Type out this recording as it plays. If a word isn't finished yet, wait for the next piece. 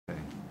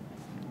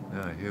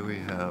Here we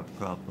have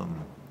problem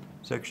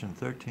section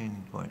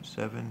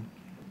 13.7,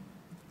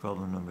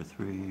 problem number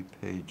 3,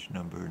 page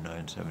number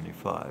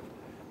 975.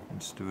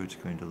 And Stuart's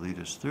going to lead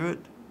us through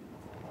it.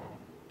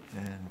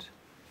 And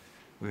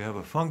we have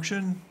a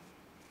function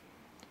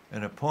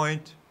and a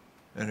point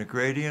and a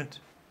gradient.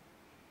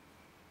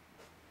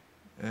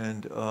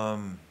 And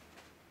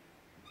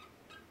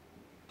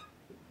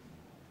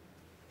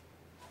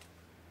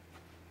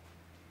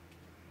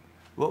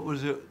what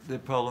was the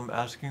problem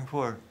asking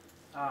for?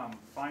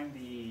 Find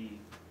the,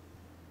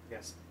 I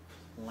guess,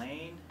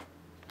 plane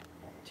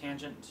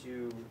tangent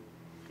to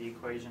the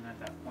equation at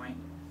that point,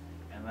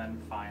 and then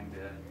find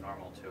the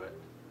normal to it.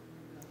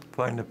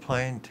 Find the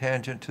plane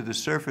tangent to the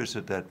surface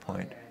at that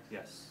point.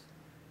 Yes.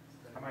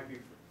 I might be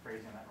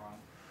phrasing that wrong.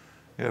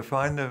 Yeah,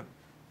 find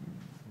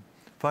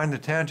the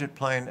tangent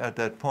plane at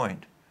that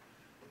point.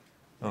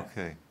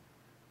 Okay.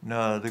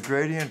 Now, the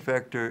gradient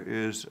vector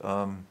is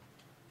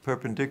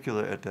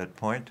perpendicular at that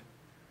point.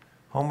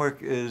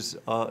 Homework is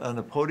on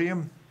the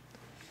podium,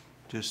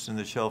 just in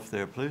the shelf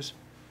there, please.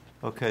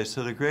 Okay,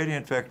 so the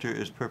gradient vector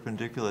is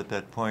perpendicular at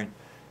that point,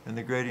 and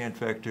the gradient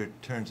vector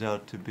turns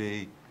out to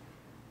be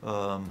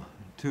 2,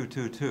 2,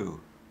 2.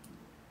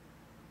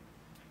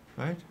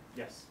 Right?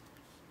 Yes.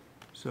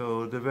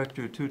 So the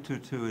vector 2, 2,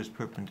 2 is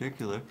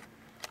perpendicular,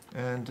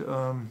 and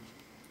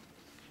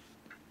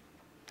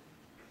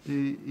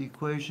the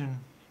equation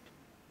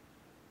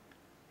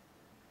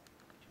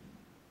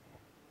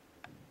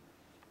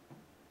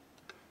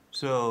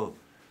so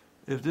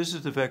if this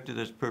is the vector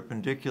that's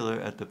perpendicular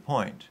at the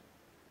point,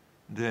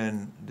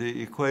 then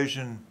the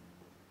equation,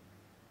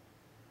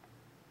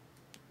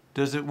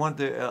 does it want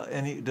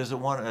does it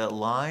want a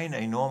line,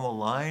 a normal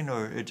line,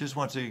 or it just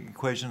wants the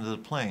equation of the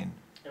plane?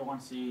 It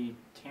wants the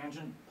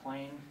tangent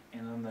plane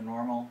and then the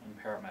normal and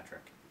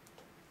parametric.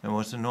 And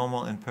what's the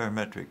normal and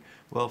parametric?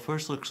 Well,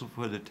 first let's look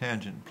for the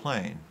tangent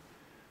plane.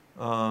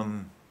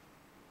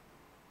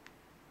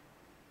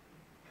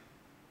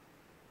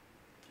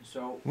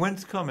 So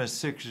Whence come as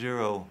 6,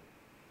 0,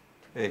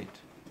 8?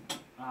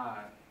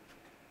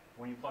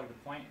 when you plug the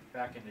point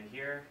back into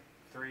here,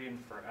 3 in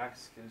for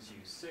x gives you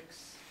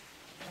 6,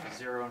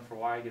 0 in for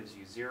y gives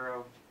you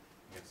 0.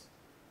 Yes.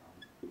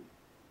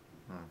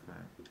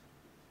 Okay.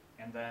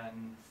 And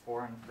then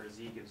 4 in for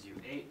z gives you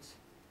 8.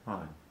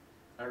 Fine.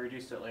 I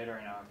reduced it later,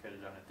 I know I could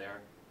have done it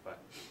there, but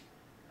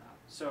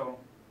so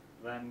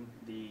then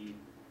the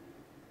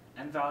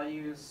end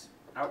values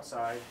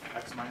outside,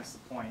 x minus the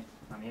point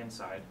on the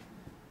inside,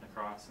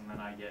 across, and then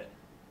I get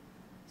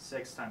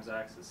 6 times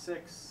x is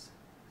 6,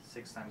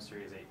 6 times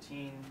 3 is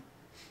 18,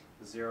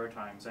 0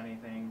 times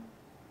anything,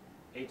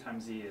 8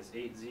 times z is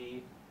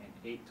 8z, and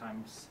 8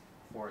 times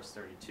 4 is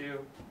 32.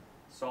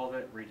 Solve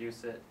it,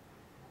 reduce it.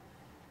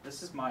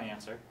 This is my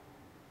answer.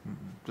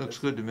 Looks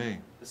good to me.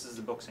 This is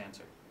the book's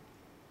answer.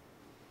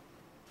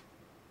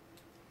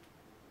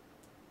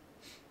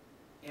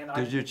 And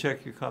Did you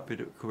check you copied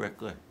it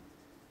correctly?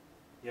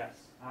 Yes,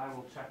 I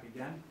will check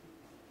again.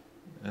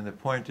 And the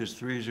point is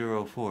 3,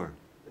 0, 4.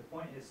 The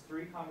point is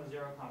 3,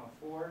 0,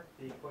 4.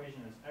 The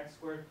equation is x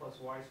squared plus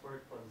y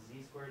squared plus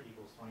z squared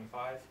equals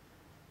 25.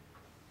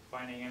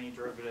 Finding any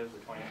derivative, the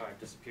 25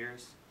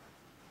 disappears.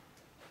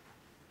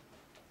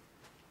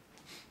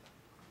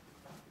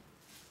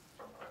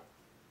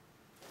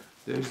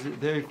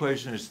 Their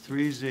equation is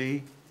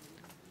 3z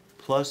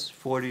plus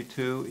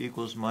 42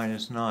 equals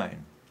minus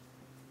 9,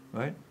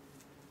 right?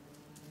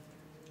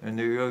 And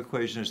your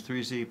equation is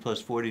 3z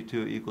plus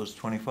 42 equals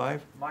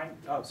 25? Mine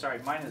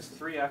is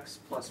 3x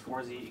plus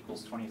 4z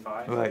equals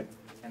 25. Right.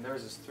 And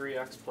theirs is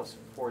 3x plus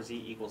 4z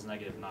equals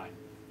negative 9.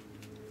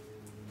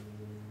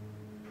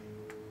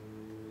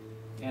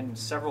 And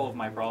several of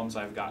my problems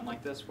I've gotten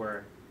like this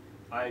where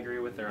I agree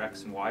with their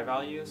x and y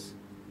values,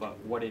 but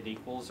what it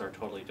equals are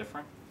totally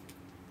different.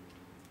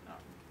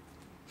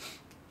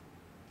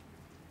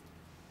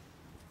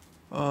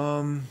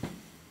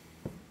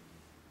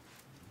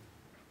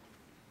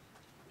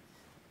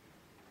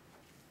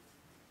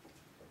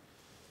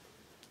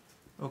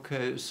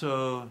 Okay,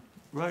 so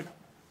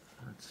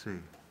let's see.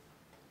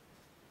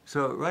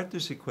 So write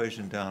this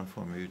equation down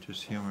for me,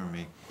 just humor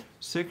me.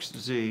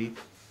 6z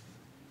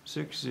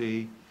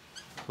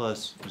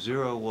plus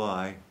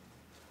 0y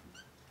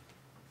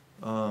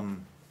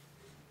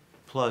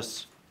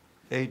plus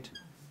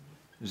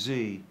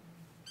 8z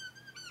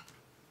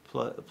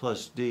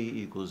plus d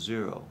equals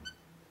 0.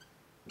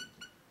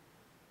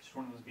 Should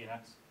one of those be an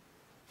x?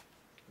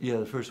 Yeah,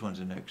 the first one's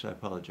an x, I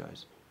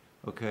apologize.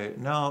 Okay,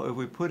 now if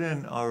we put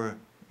in our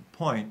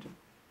point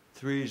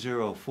 3,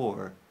 0,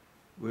 4,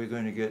 we're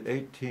going to get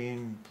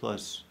 18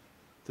 plus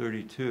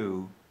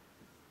 32,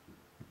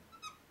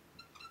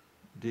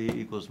 d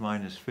equals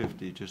minus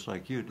 50, just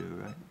like you do,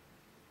 right?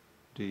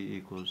 D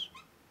equals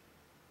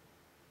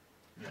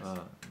Yes.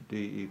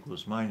 D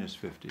equals minus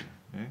 50.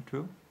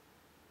 True?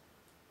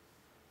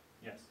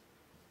 Yes.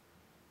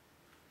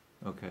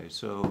 Okay,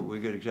 so we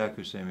get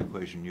exactly the same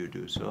equation you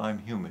do. So I'm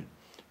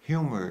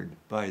humored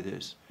by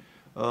this.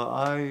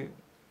 I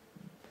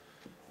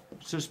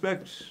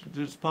suspect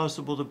it's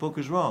possible the book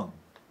is wrong.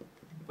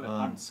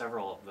 But on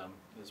several of them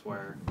is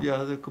where,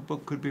 Yeah, the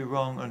book could be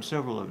wrong on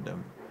several of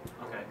them.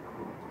 okay.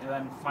 And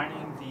then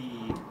finding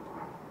the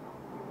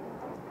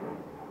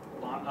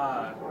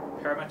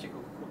parametric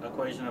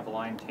equation of a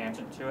line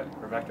tangent to it,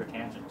 or vector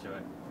tangent to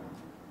it.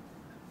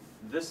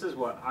 This is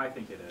what I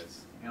think it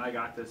is. And I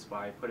got this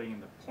by putting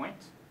in the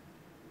point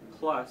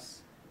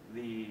plus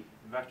the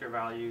vector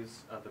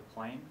values of the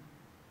plane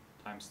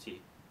times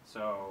t.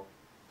 So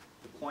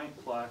the point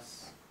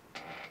plus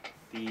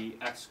the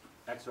x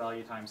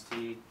value times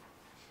t,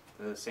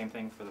 the same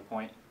thing for the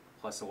point,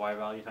 plus the y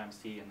value times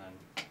t, and then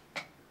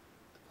the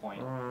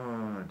point.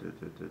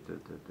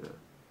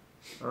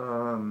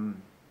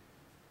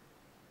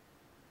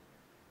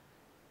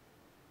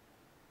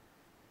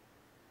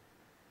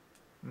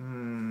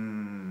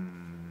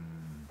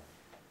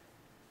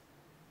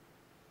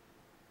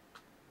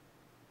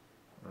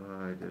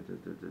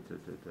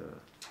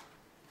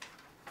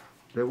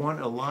 They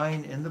want a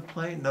line in the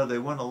plane? No, they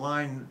want a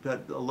line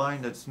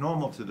that's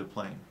normal to the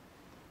plane.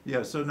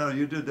 Yeah, so no,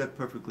 you did that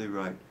perfectly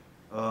right.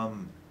 The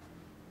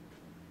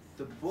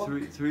book,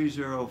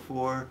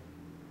 304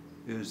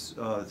 is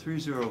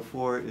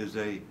 304 is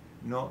a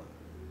no.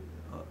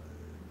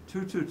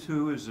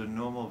 222 is a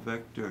normal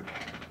vector.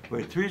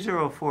 Wait,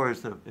 304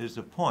 is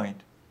the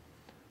point,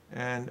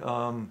 and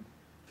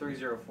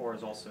 304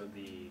 is also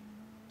the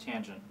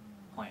tangent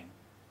plane.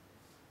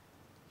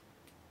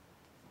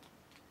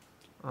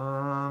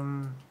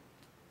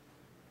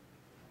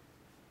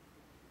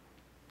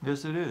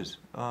 Yes, it is,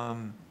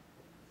 and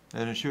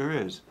it sure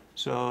is.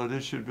 So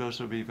this should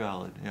also be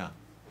valid. Yeah.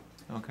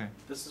 Okay.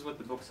 This is what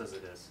the book says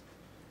it is.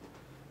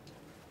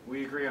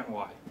 We agree on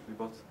why. We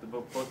both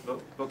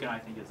book and I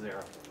think it's 0.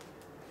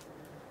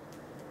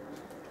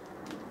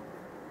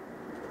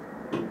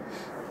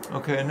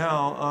 Okay,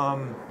 now,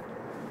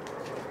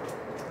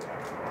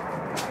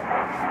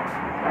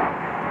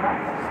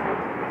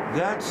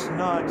 that's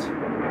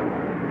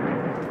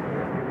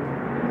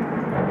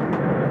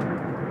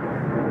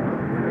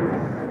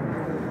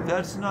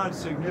not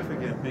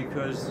significant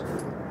because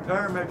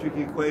parametric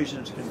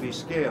equations can be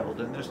scaled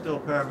and they're still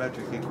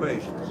parametric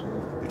equations.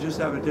 You just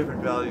have a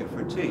different value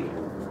for t.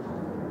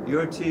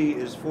 Your t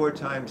is 4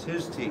 times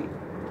his t,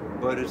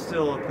 but it's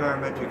still a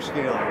parametric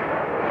scaling.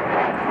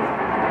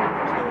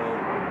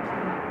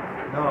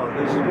 No,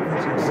 there's a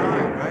difference in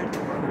sign, right?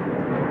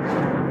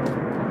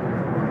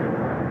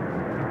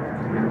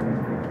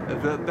 It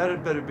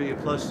better be a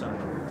plus sign.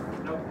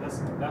 No, that's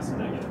a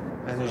negative.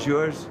 And so is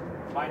yours?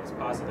 Mine is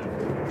positive.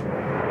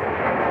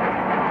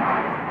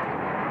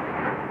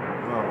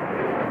 Oh.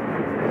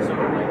 So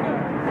like,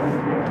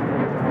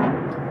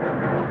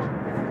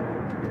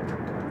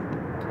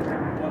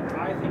 what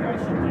I think I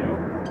should do.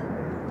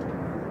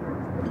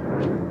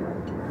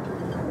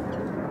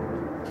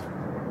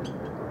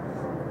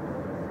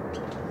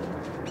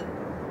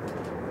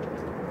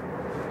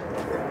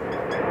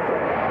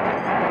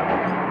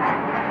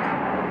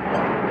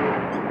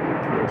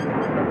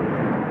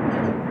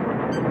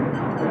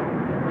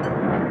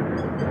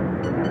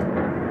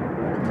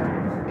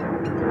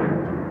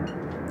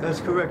 That's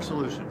the correct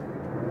solution.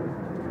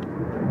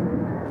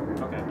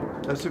 Okay.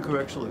 That's the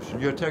correct solution.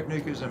 Your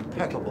technique is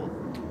impeccable.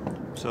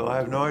 So I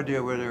have no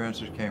idea where their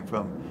answers came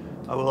from.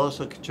 I will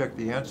also check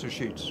the answer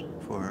sheets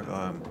for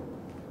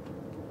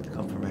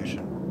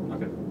confirmation.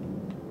 Okay.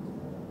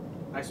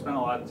 I spent a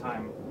lot of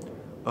time.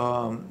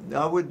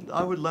 I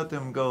would let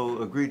them go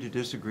agree to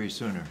disagree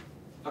sooner.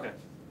 Okay.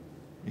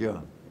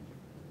 Yeah.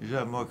 You should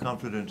have more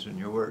confidence in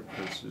your work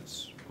because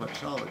it's quite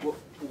solid. Well,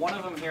 one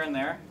of them here and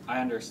there, I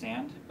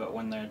understand, but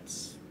when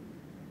there's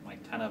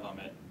like 10 of them,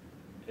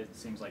 it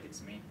seems like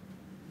it's me.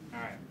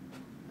 All right.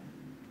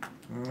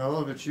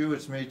 Well, if it's you,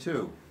 it's me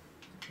too.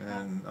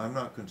 And I'm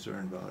not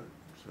concerned about it,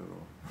 so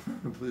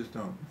please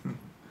don't.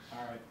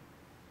 All right.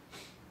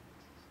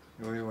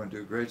 What do you want to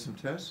do, grade some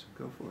tests?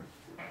 Go for it.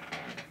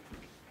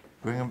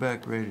 Bring them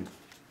back graded.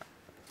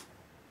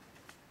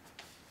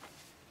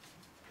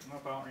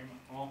 Well,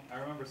 I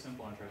remember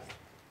simple interest.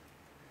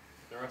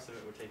 The rest of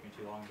it would take me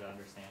too long to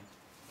understand.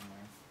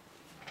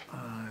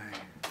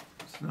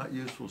 It's not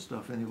useful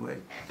stuff anyway.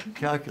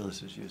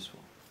 Calculus is useful.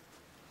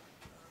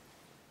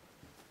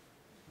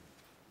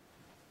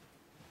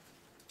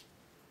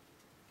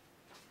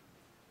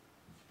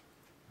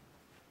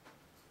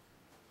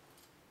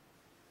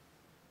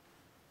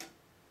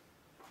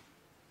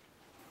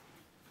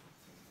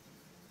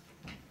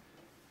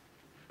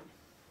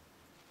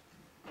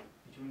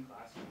 Between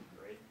class and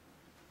grade.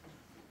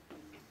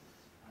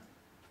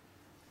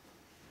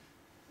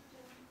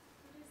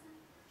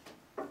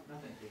 No,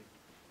 thank you.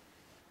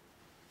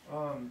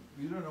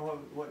 You don't know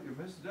what you're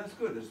missing. That's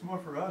good. It's more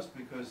for us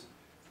because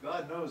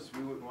God knows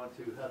we wouldn't want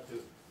to have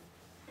to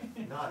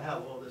not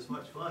have all this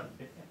much fun.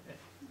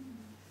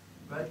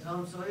 Right,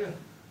 Tom Sawyer?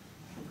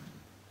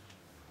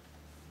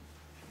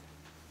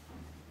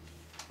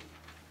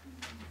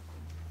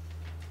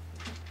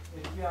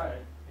 If you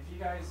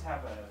guys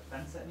have a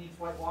fence that needs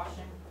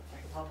whitewashing, I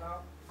can help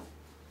out.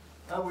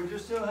 We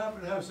just so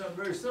happen to have something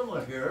very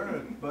similar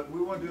here, but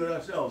we won't do it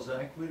ourselves,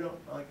 Hank. We don't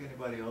like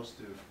anybody else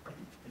to.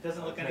 It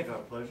doesn't look Take anything. our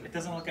pleasure. It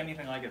doesn't look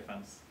anything like a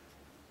fence.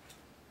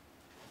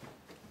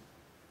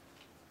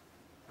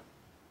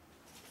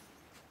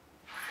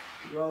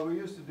 Well, we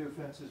used to do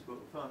fences, but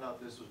we found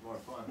out this was more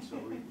fun, so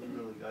we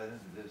really got into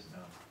this now.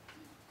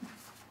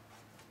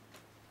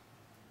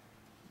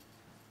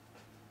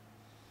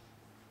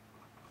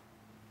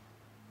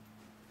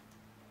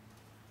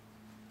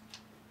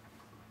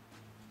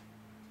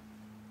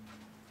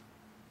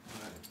 All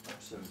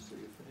right, so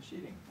you finish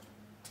eating.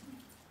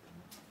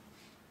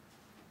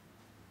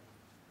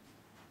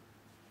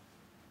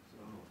 So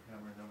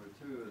camera number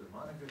 2, the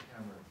Monica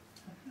camera.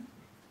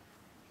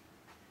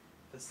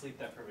 The sleep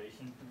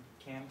deprivation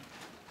cam.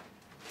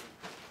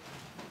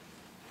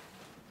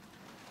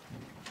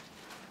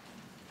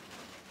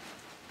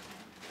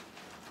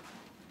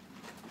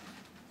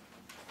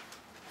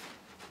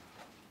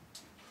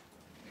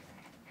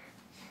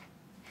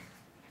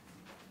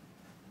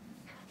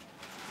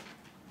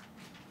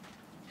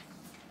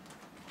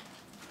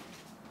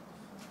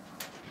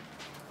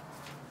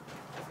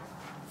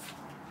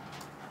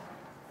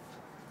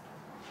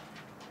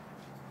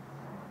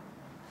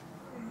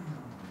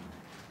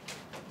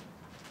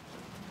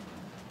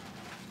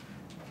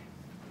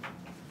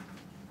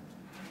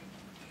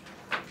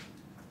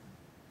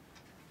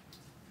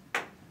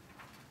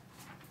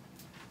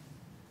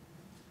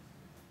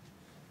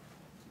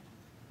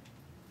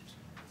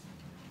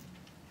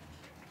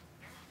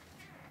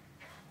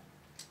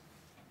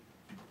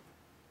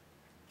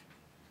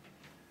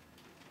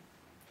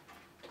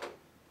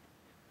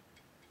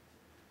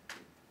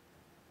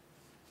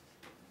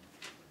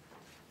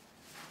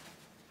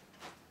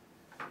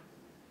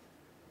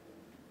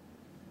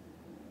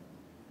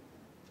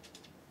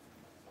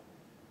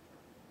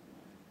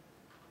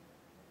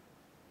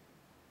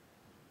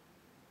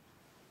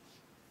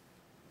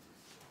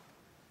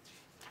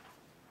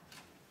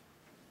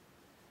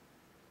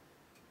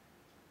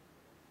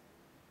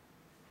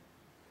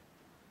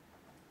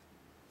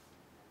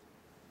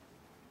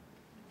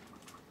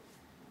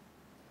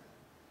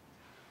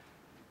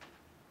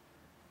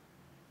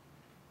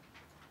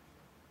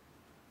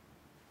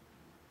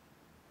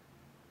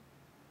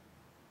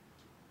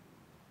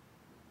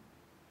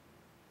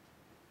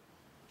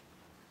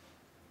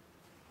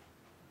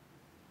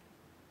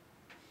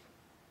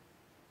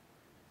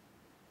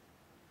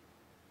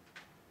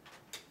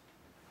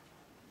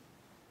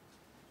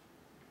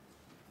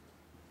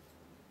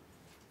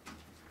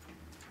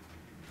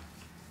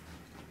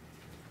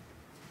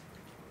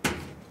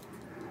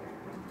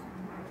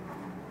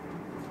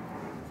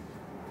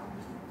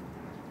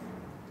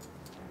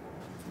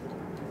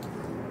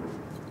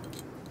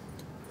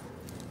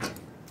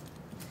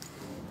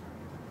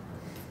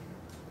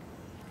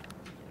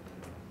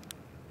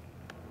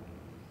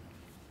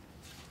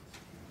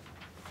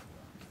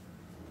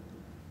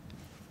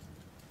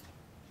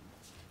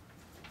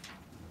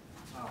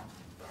 Oh,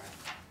 sorry.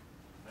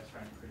 I was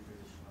trying to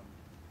pre-position them.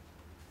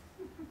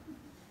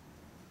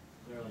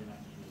 Clearly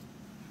not needed.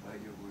 By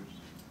your words.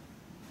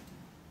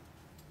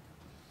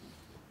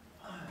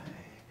 I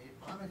need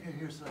Monica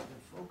here so I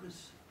can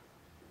focus.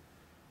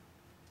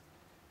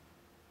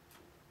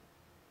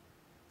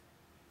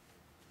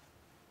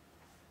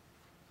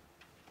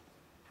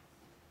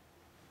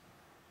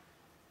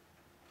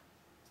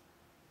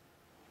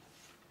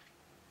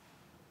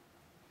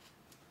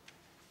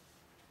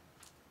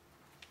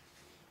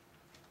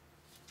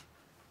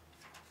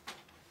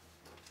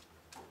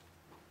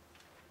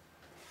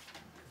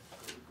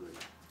 Good.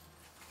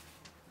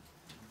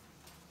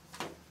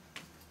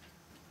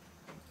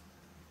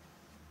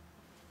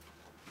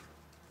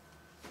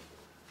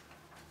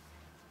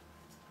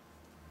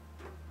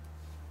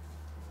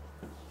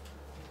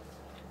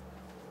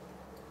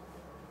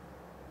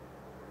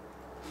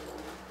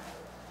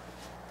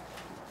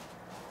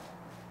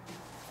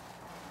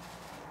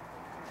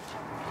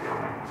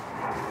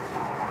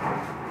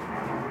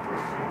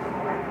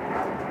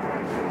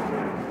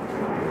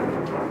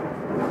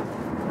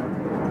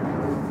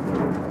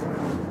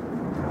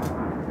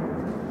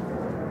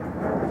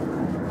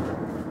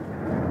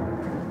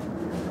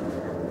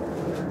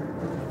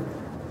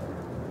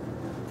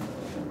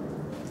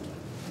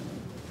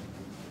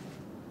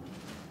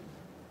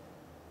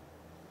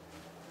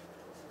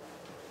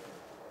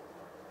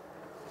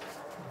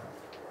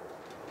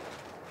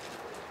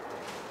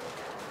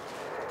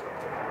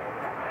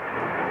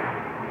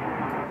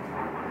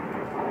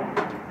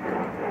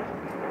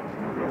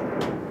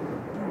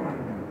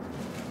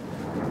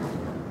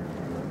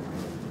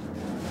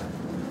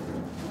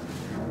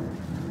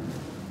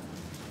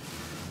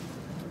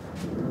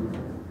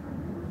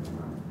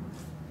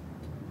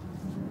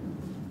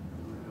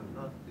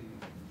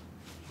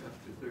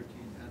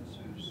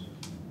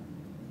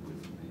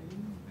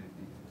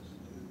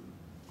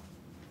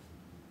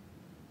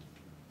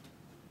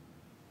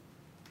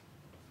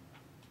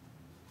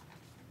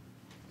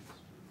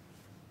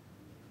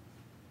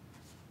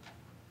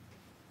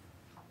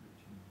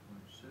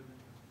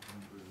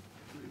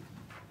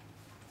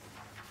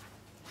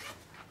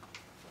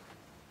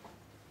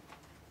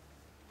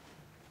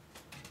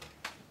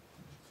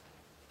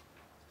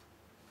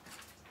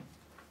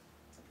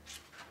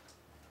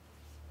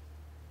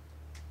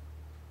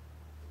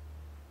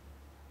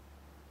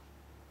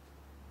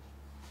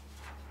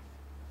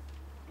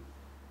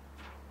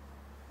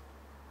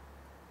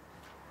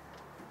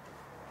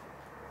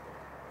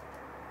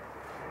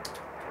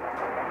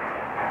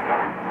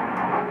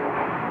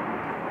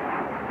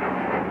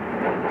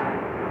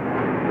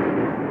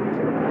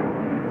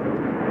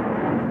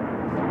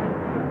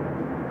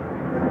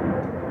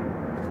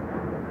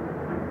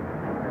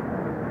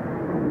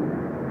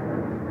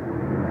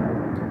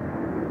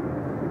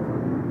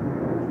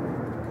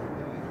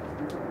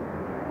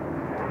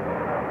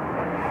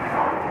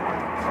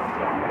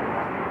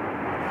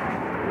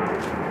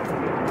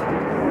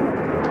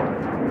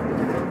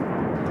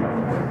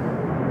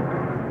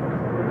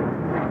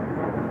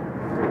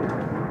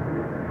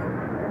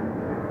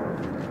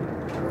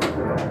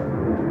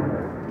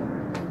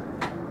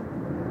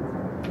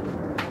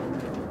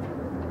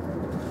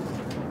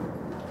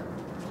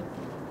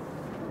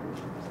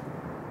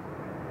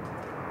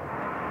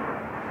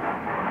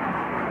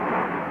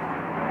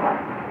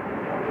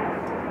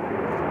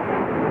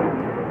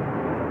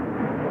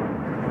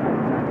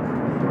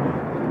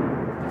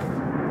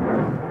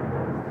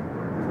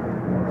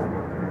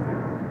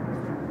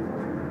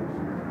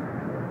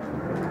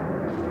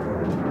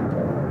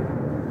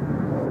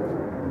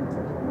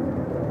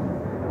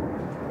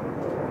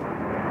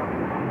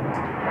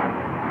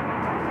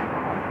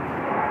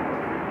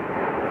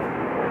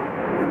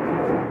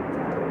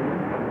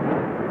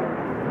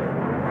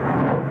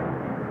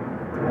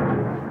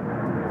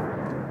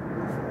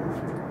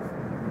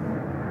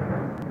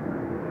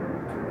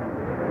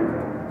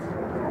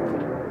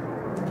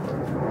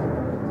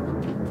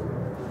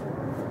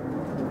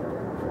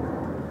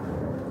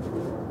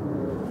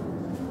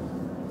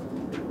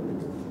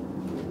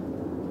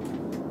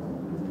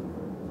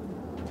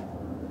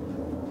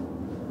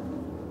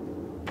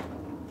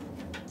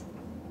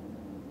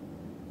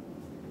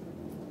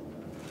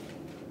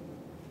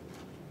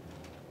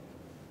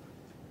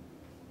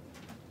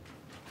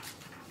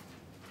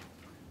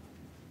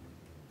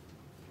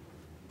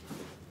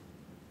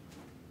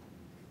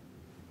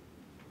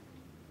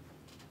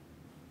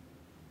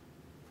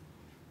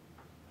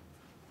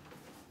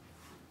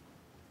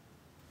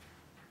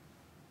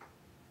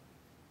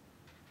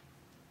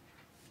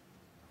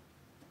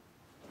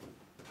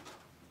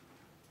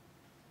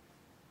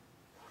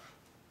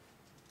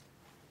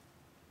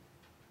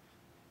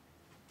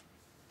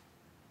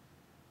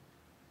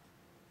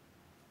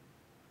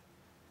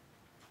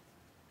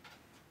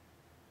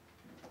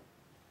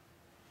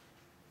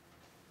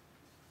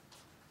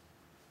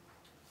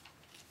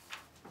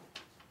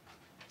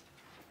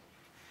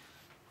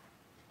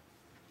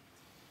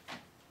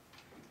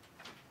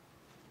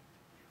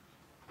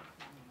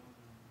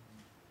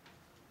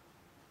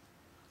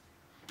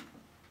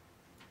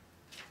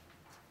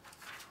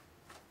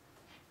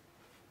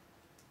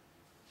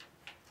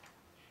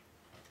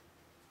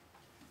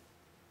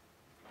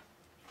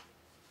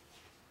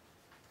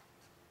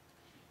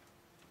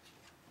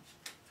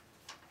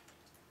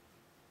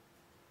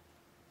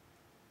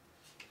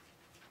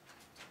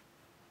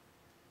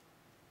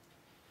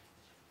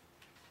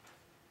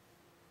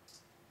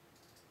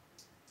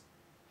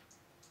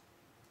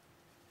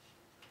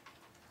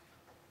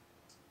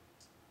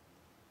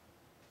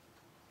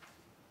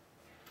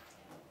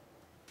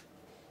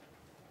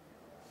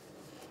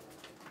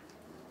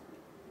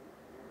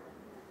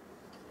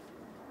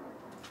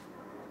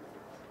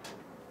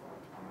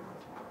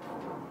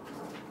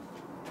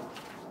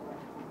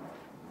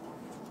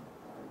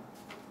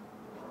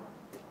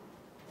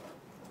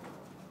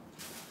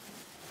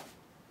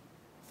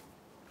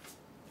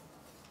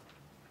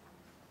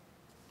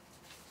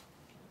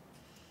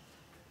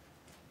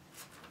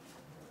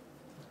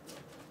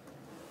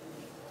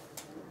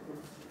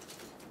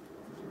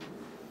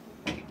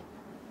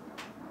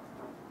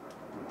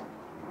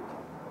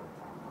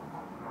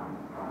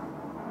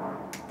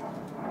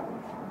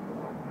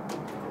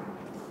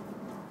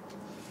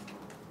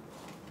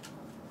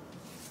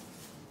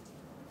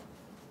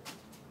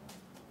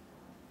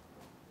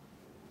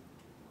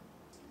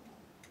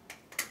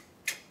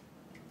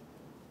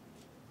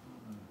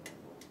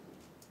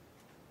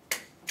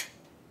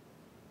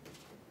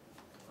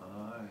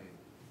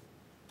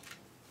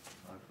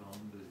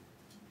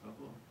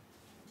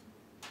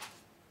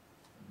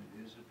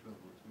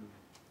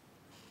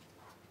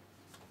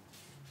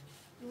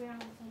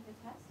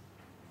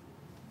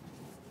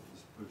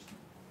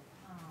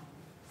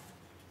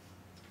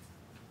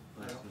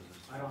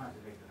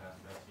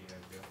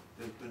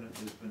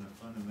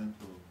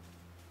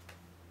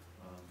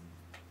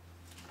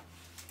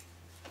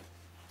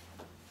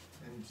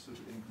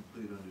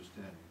 complete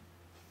understanding.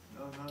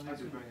 No need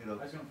to bring it I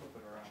up. was gonna flip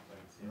it around so I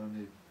can see No it.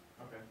 need,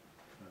 Okay.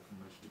 not too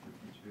much of a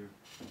difference here.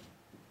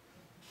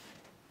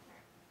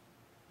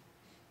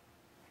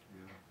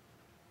 Yeah,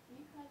 Are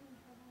you guys in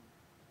trouble?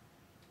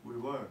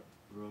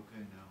 we're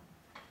okay now.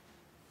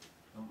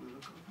 Don't we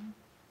look okay?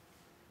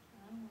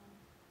 I don't know.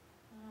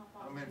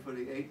 I mean, for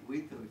the 8th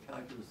week of the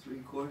Calculus 3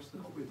 course,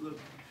 don't we look?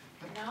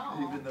 No.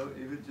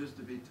 Even just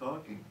to be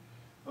talking.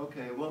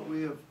 Okay, what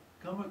we have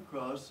come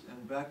across,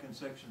 and back in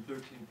section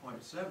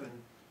 13.7,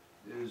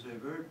 is a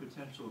very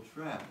potential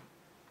trap.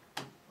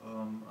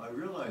 I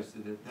realized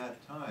it at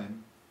that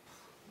time,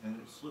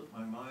 and it slipped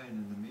my mind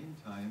in the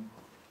meantime,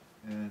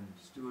 and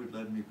Stuart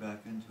led me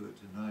back into it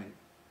tonight,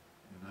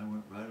 and I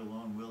went right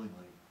along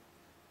willingly.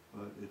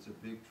 But it's a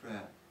big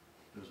trap,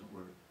 doesn't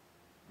work,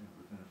 and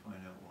we're gonna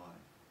find out why.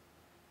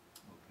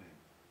 Okay.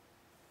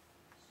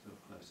 Still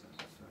class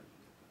hasn't started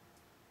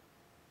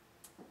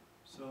yet.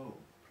 So,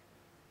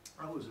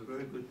 that was a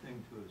very good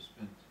thing to have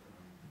spent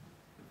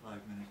the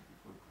 5 minutes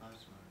before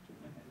class on.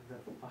 The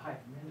 5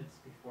 minutes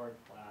before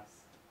class,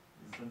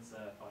 since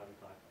 5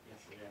 o'clock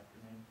yesterday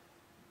afternoon.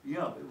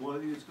 Yeah, well,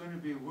 it's going to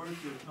be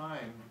worth your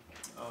time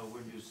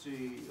when you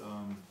see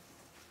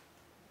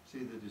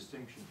the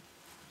distinction,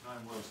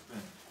 time well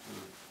spent to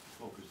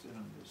focus in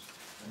on this,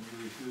 and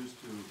you refuse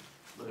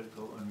to let it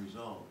go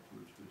unresolved,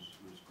 which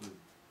was good.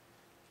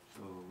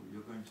 So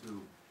you're going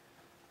to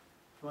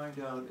find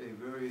out a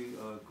very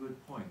good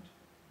point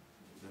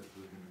that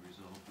we're going to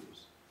resolve this.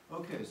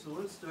 Okay, so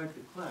let's start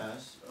the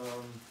class.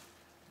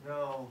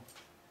 Now,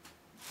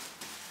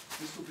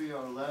 this will be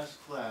our last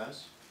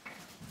class,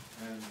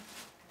 and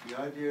the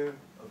idea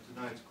of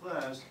tonight's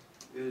class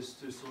is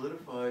to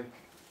solidify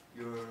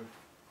your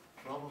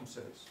problem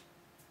sets,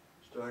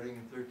 starting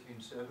in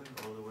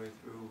 13.7 all the way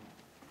through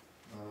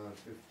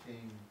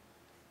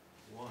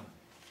 15.1,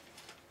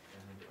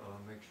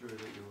 and make sure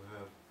that you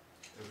have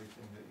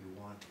everything that you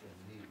want and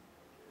need.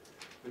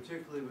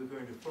 Particularly, we're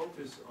going to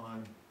focus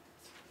on,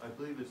 I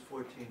believe it's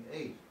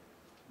 14.8,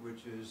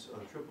 which is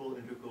triple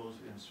integrals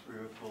in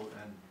spherical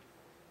and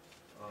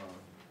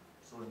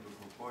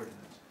cylindrical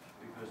coordinates,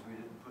 because we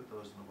didn't put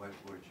those in the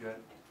whiteboard yet,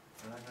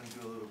 and I'm going to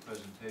do a little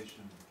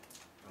presentation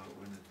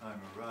when the time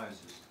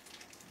arises.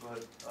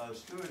 But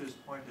Stuart has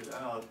pointed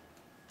out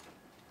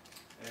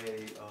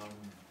a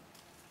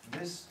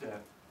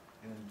misstep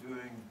in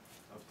doing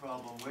a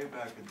problem way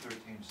back in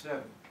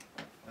 13.7,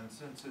 and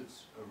since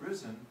it's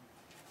arisen,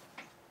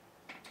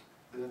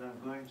 then I'm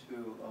going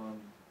to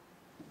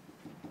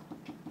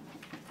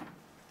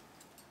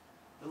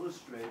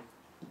illustrate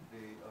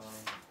the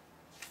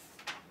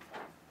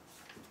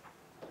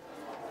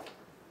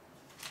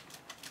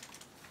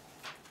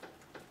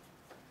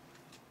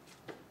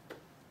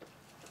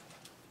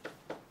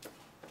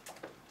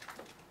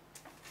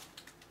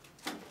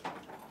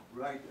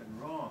right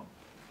and wrong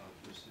of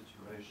this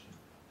situation.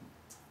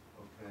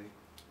 Okay,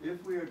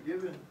 if we are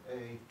given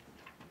a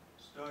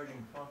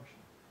starting function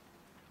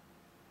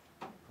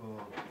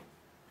called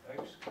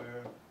x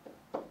squared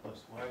plus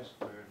y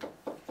squared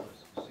plus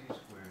z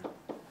squared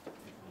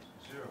equals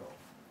 0,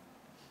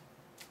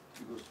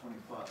 equals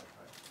 25, right?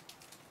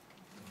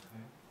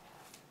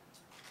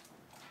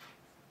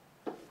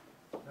 Okay.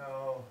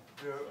 Now,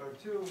 there are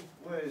two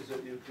ways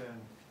that you can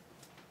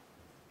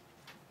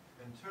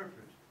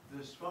interpret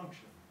this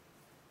function.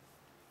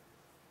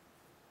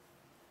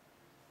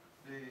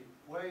 The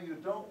way you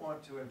don't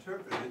want to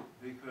interpret it,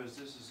 because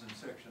this is in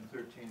section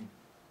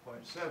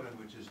 13.7,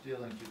 which is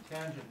dealing to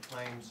tangent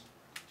planes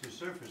to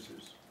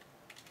surfaces.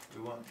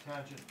 We want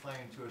tangent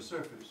plane to a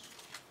surface.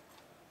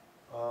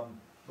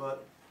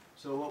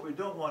 So what we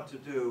don't want to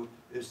do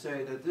is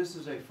say that this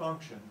is a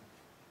function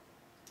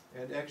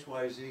in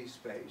XYZ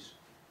space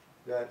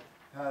that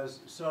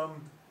has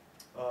some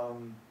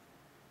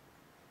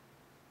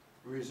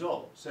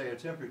result, say a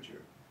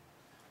temperature.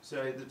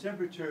 Say the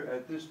temperature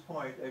at this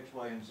point, x,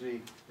 y, and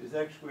z, is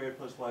x squared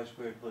plus y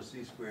squared plus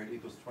z squared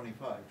equals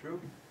 25, true?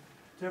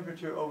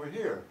 Temperature over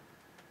here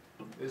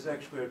is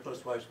x squared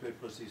plus y squared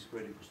plus z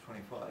squared equals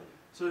 25.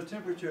 So the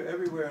temperature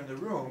everywhere in the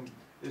room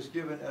is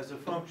given as a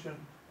function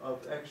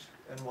of x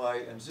and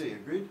y and z,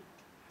 agreed?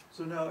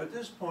 So now at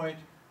this point,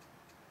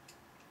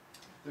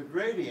 the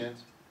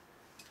gradient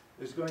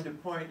is going to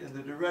point in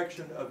the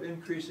direction of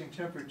increasing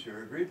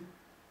temperature, agreed?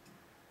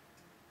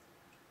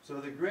 So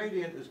the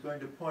gradient is going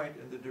to point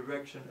in the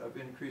direction of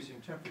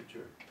increasing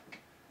temperature.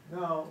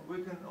 Now, we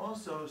can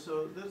also,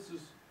 so this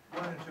is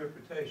one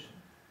interpretation,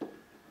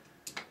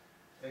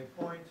 a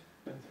point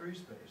in 3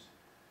 space.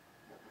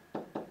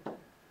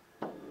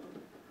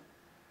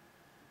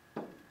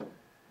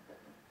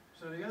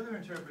 So the other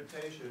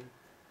interpretation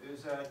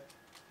is that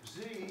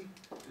z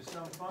is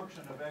some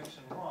function of x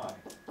and y.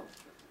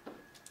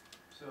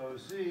 So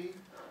z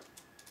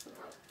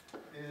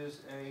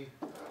is a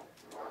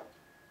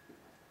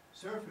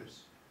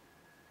surface.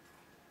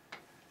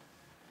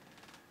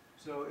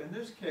 So in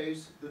this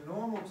case, the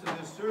normal to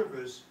this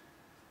surface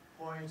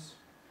points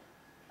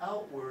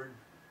outward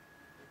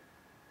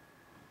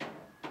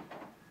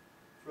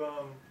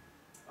from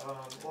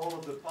all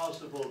of the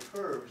possible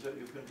curves that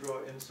you can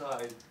draw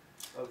inside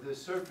of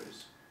this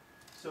surface.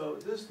 So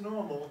this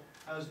normal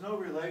has no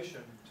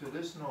relation to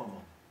this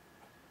normal.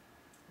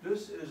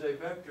 This is a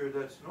vector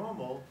that's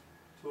normal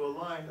to a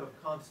line of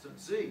constant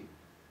z,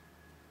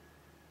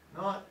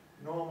 not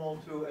normal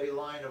to a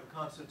line of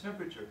constant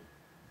temperature,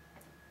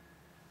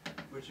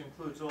 which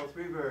includes all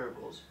three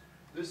variables.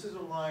 This is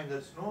a line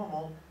that's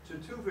normal to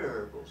two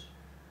variables.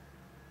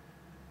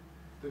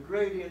 The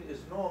gradient is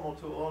normal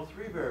to all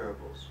three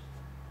variables.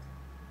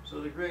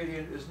 So the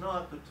gradient is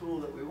not the tool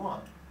that we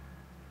want.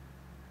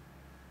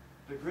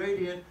 The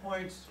gradient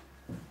points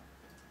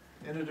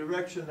in a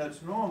direction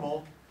that's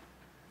normal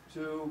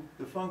to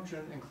the function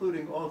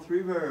including all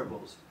three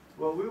variables.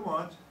 What we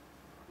want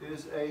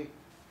is a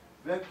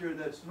vector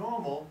that's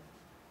normal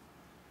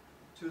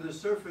to the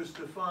surface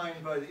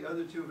defined by the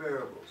other two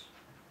variables.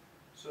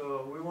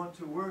 So we want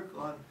to work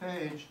on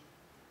page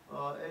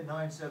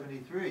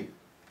 973.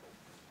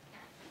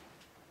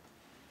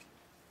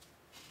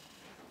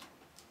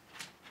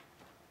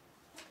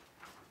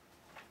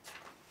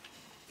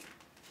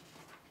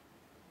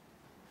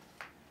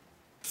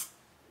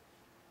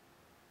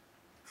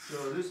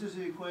 So this is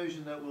the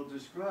equation that will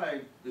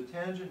describe the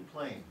tangent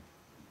plane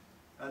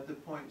at the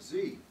point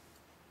z,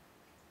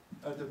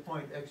 at the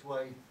point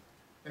x0,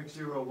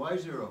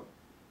 y0.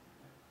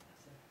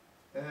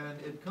 And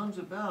it comes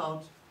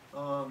about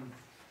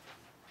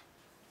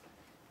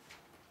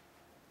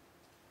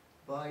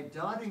by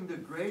dotting the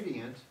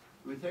gradient.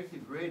 We take the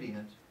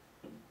gradient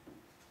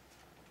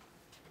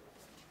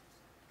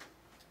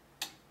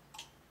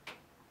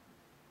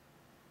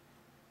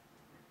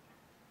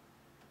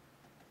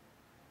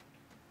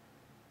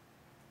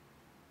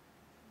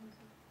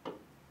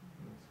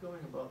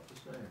going about the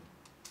same.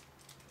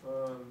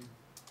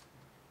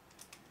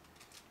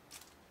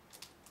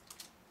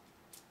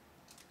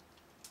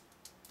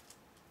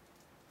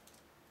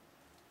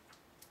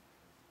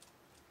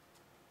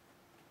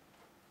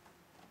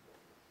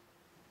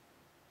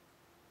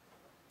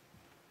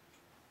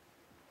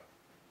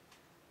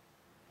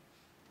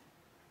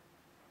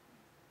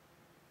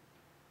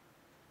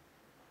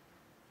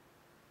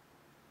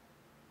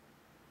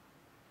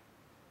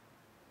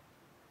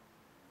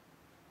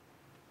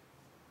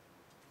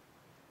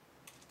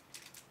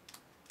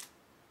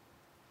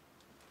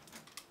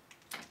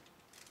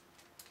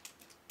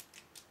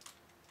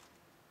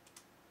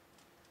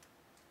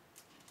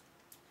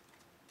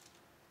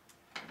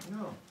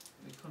 No,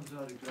 it comes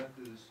out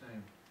exactly the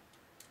same.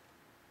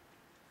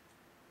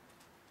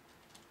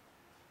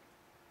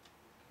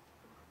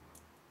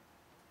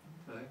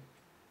 Okay.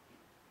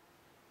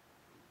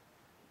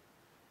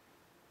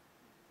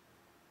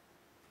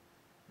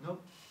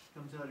 Nope,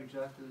 comes out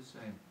exactly the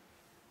same.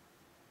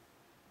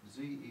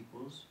 Z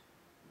equals,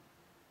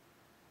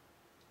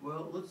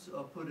 well, let's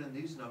put in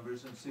these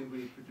numbers and see if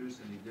we produce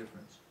any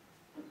difference.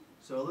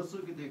 So let's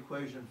look at the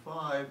equation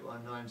 5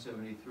 on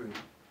 973.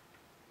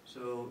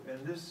 So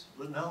in this,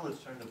 now let's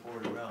turn the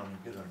board around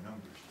and get our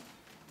numbers.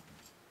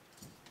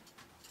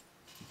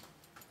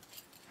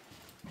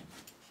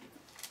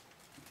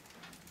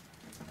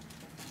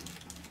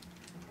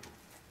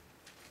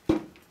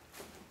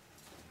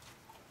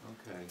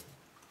 Okay,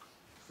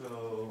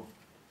 so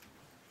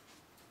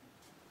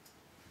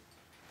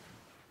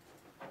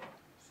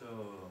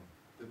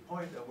the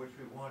point at which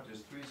we want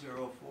is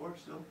 304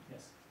 still?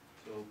 Yes.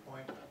 So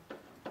point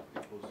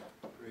equals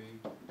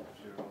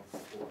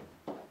 304.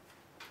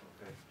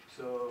 Okay,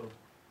 so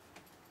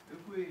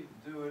if we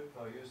do it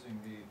by using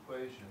the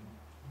equation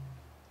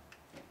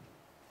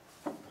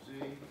z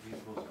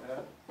equals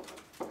f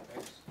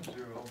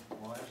x0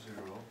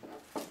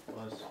 y0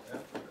 plus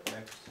f of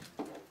x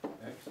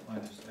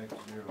minus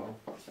x0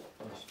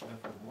 plus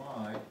f of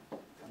y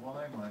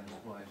minus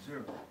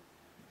y0.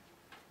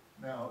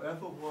 Now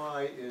f of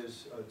y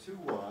is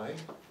 2y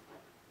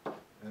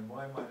and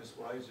y minus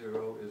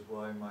y0 is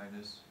y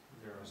minus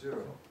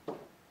 0.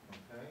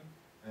 Okay?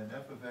 And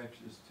f of x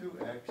is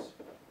 2x,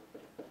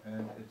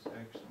 and it's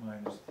x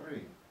minus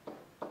 3.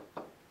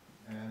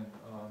 And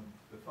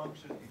the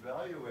function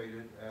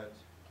evaluated at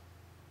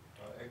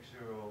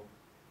x0,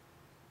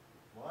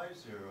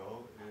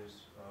 y0 is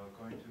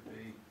going to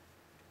be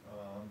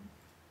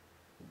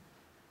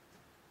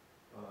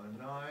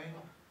 9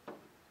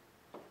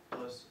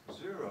 plus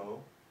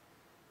 0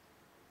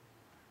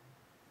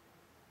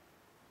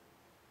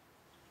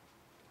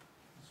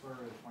 Square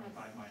root of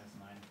 25 minus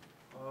 9.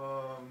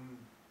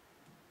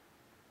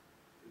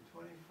 The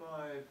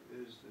 25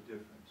 is the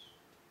difference.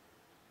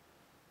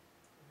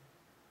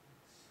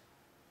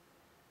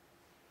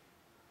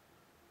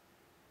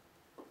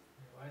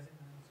 Why is it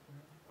 9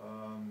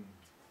 squared?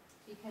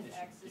 Because It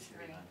x should- is it should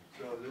be 3. 9.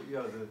 So, the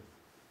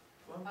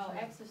function Oh,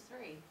 x is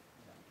 3.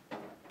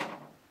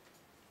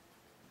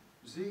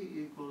 z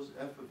equals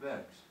f of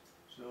x.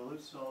 So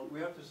let's solve, we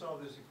have to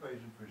solve this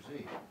equation for z. Z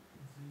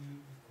equals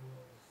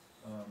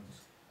Um,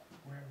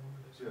 square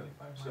root of Yeah,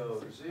 25 so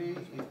minus z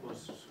 6.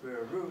 equals the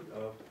square root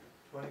of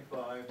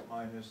 25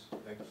 minus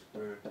x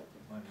squared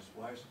minus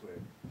y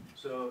squared.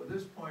 So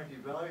this point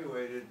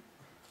evaluated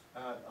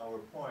at our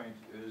point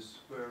is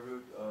square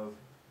root of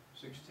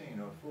 16,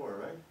 or 4,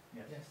 right?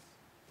 Yes. Yes.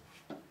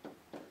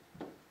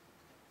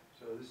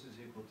 So this is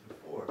equal to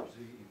 4, z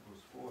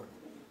equals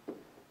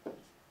 4.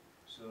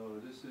 So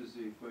this is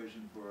the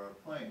equation for our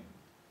plane.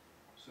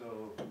 So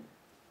the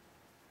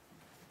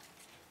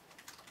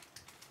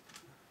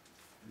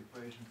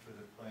equation for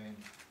the plane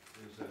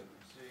is that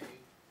z, okay,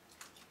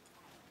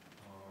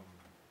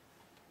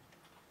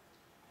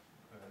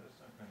 that's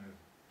not going to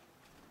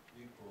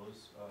equals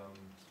 4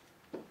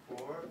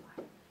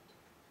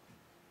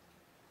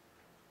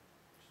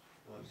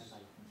 plus, Because I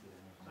can do it's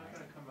anything, not right?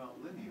 going to come out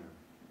linear.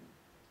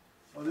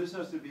 Oh, this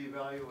has to be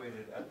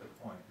evaluated at the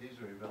point. These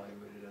are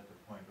evaluated at the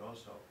point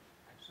also.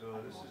 So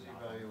this is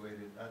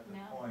evaluated at the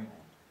No. point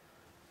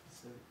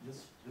So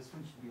this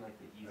one should be like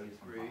the at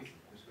easiest one 3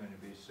 possible. is going to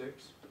be 6. And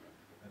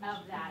this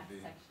Of is that going to be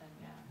section,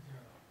 yeah.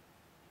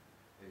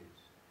 8. 0.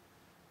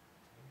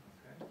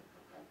 Okay?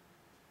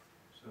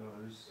 So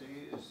this C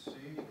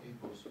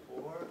equals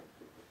 4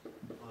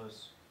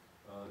 plus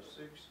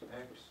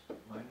 6x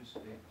minus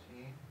 18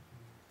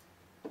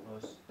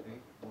 plus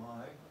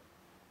 8y.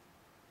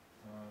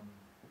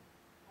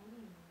 I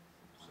didn't use it.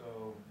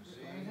 So z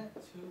Why is that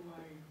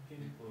 2y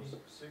getting equals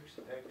 8?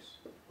 6x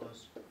plus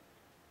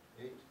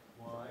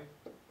 8y.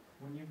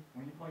 When you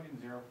plug in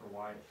 0 for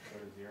y, it should go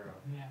to 0.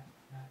 Yeah,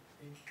 not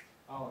 8.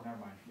 Oh, never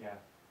mind, yeah.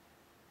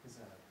 Because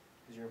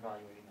you're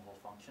evaluating the whole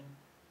function.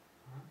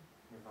 Huh?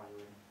 You're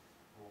evaluating the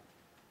whole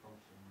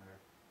function there.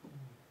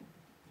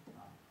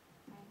 I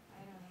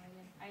don't know,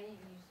 I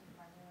didn't use the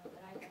formula,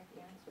 but I got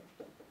the answer.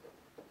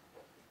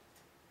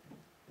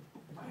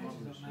 My Well,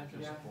 answers it's don't match.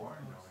 just Yeah.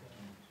 boring, Oh, no, so- I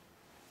can't.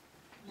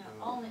 No,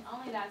 So-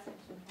 only that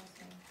section has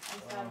me. I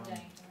still haven't done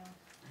anything else.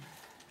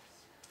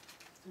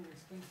 Still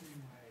explain to me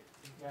why.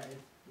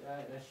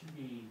 Yeah, that should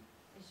be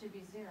It should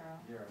be 0.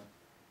 0.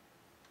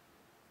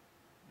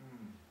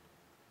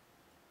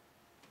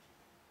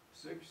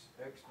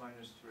 6x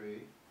minus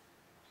 3,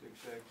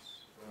 6x,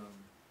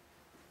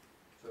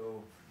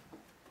 so,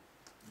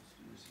 let's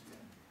do this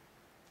again.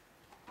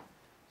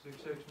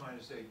 6x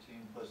minus 18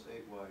 plus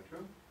 8y,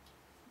 true?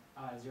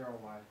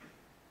 0y.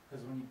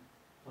 Because when you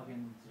plug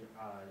in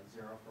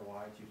 0 for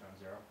y, it's 2 times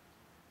 0.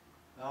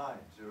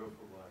 0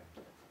 for y.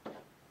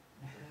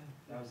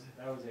 That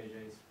was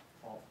AJ's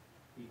fault.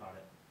 He caught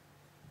it.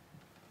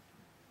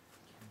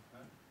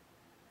 Okay.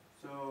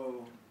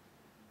 So,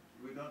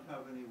 we don't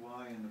have any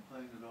y in the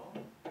plane at all?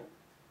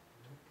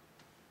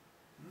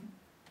 Hmm?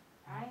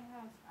 I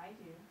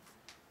do.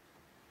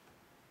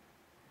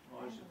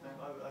 Well, I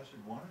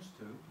should want us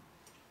to.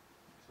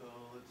 So,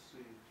 let's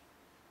see.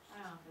 I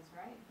don't know if it's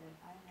right, but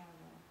I have a,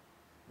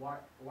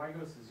 Y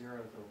goes to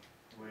 0 the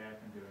way I've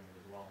been doing it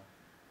as well.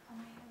 oh, I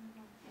haven't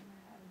done it.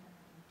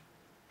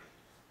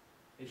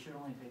 It should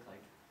only take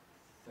like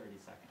 30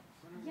 seconds.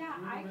 Yeah,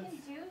 I can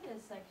do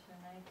this section,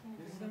 I can't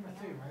do This is number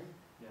anything 3, else. right?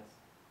 Yes.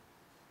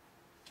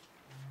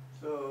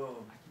 So,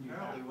 I can do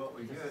apparently that. what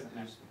we This get is an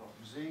is extra.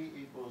 z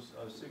equals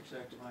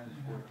 6x minus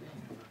 14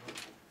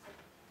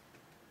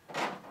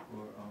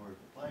 for our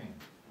plane.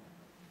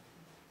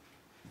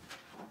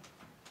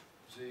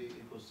 Z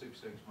equals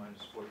 6x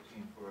minus 14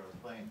 for our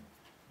plane.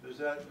 Does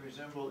that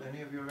resemble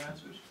any of your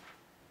answers?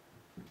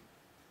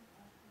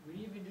 We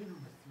didn't even do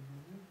number 3,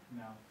 did we?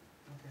 No.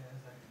 Okay,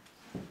 that's like.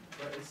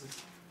 But it's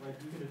just, like,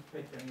 you could have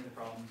picked any of the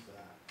problems.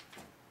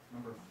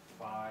 Number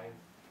 5,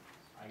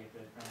 I get the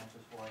different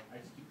answers for. I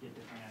just get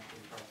different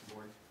answers across the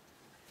board.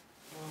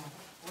 Well,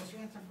 what's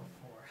your answer for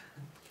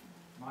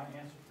 4? My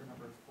answer for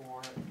number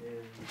 4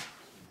 is,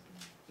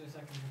 Just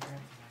so I can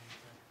compare it to my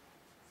answer.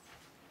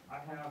 I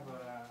have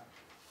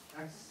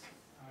x,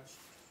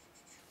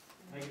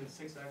 negative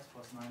 6x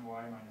plus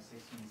 9y minus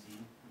 16z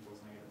equals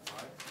negative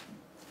 5,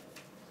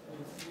 So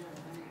it's here,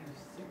 negative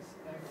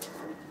 6x.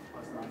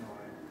 plus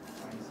 9y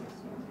minus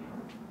 16z.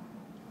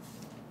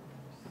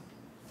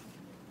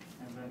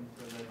 And then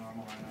for the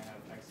normal line, I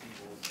have x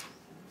equals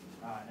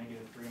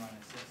negative 3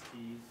 minus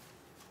 6t,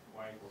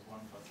 y equals 1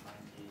 plus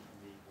 9t, and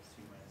z equals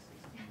 2 minus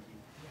 16t.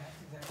 Yeah,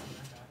 that's exactly what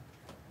I got.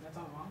 That's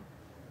all wrong?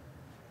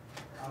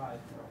 I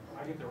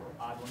get the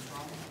odd ones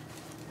wrong.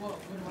 Well,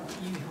 what about the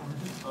easy one?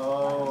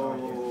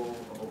 Oh.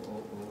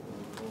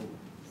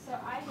 So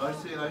I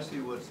I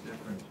see what's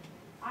different.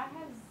 I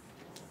have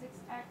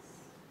 6x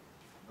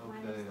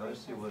minus 3 Okay, I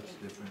see plus what's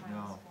 8 different minus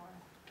now.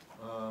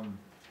 4.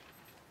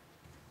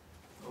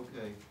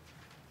 Okay, Is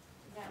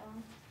that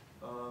wrong?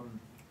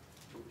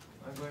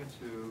 I'm going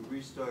to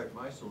restart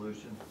my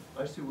solution.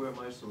 I see where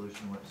my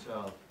solution went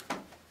south.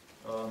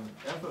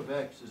 F of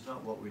x is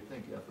not what we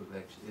think f of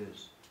x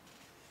is.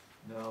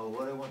 Now,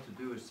 what I want to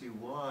do is see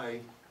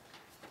why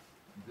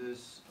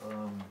this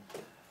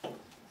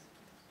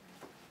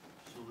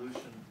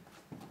solution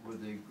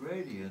with a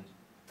gradient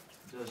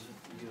doesn't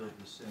yield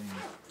the same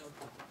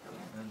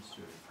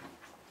answer.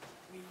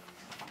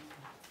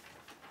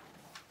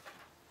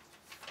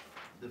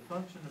 The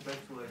function of x,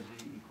 y,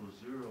 z equals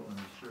 0 on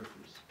the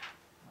surface.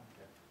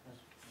 Okay.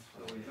 So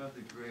we have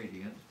the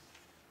gradient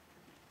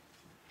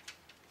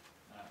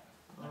That's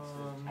Oh,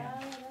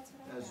 that's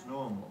what I got. as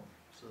normal.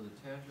 So the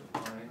tangent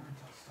line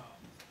Until stop.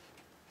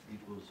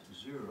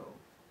 0.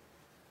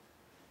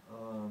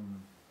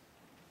 Um,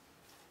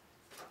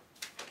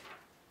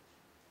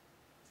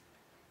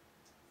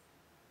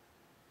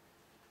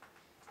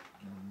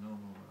 and the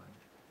normal line.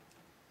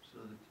 So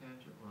the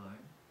tangent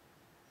line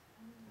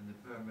and the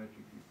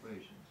parametric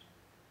equations.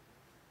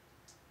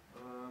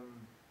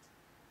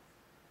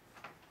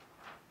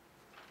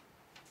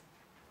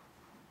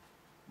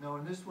 Now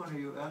in this one, are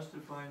you asked to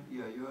find,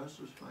 yeah, you asked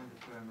us to find the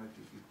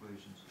parametric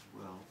equations as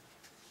well.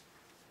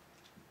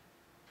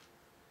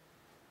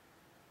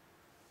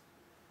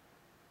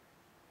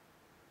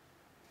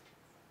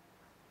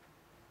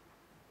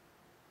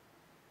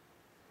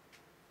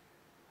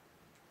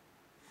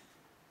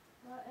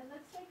 Well, it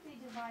looks like they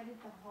divided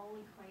the whole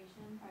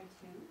equation by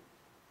 2.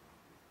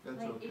 That's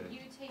Like, okay. if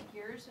you take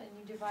yours and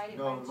you divide it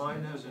by No, 2.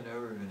 mine has an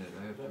error in it,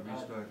 I have to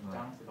restart Down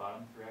mine. at the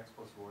bottom, 3x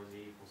plus 4z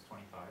equals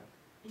 25.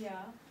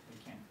 Yeah, You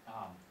can't,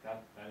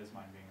 that is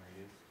mine being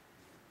reduced.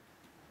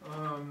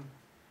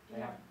 They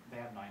yeah.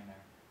 have 9 there.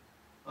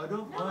 I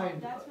don't No,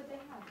 mind, that's what they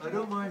have. I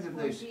don't 3x mind if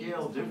plus they 4z scale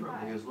equals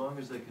differently, 25. as long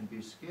as they can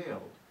be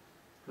scaled.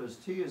 Because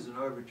t is an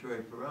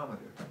arbitrary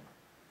parameter,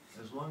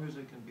 as long as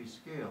it can be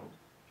scaled.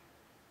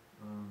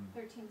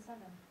 13.7,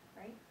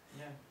 right?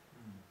 Yeah,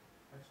 Hmm.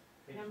 that's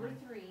page Number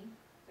 9. 3,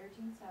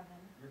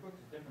 13.7, Your book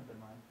is different than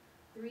mine.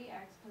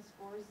 3x plus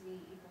 4z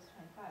equals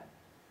 25.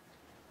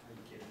 Are you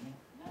kidding me?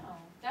 No,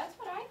 that's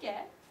what I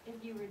get if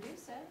you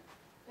reduce it.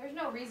 There's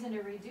no reason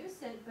to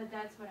reduce it, but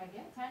that's what I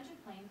get. Tangent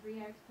plane,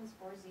 3x plus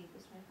 4z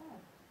equals 25.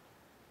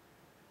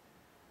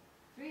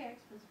 3x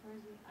plus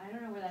 4z, I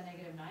don't know where that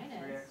negative 9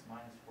 is. 3x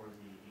minus 4z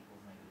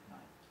equals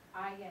 -9.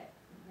 I get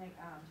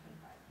 25.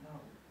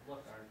 No,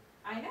 look,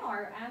 I know,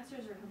 our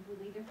answers are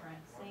completely different.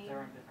 Well, Same,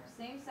 they're different.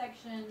 same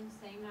section,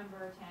 same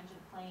number, tangent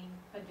plane,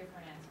 but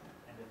different answer.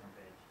 and different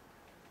page.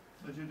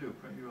 What'd you do,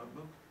 print your own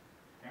book?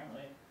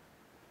 Apparently,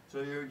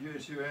 So your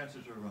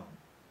answers are wrong.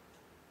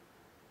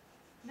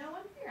 No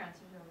wonder your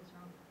answers are always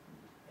wrong.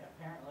 yeah,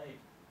 apparently,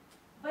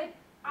 But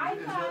I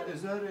thought,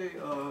 Is that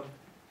a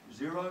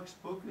Xerox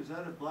book, is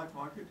that a black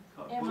market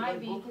it might bootleg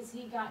be, book? cause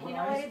he got, you When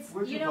know I what, s- it's,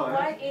 where'd you you know buy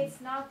what, it?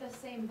 it's not the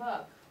same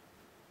book.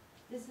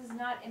 This is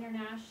not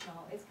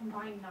international, it's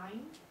combined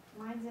 9,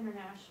 mine's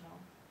international.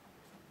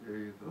 There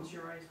you go. what's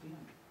your ISBN?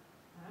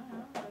 I don't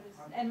know, what is,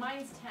 and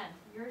mine's 10th,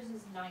 yours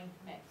is 9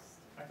 mixed.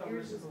 I thought we were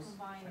Yours is supposed,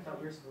 combined. I thought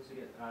we were supposed to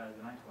get, the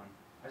 9th one.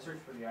 I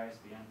searched for the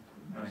ISBN.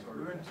 I Nice. just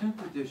ordered We're in it.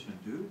 10th edition,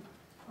 dude.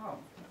 Oh,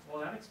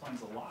 well, that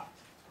explains a lot.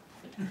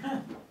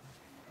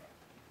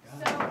 So,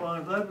 Well,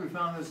 I'm glad we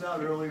found this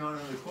out early on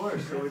in the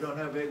course, so we don't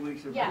have 8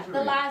 weeks of yeah, misery.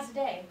 the last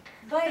day.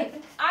 But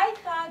I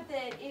thought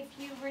that if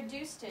you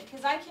reduced it,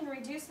 because I can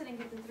reduce it and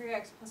get the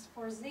 3x plus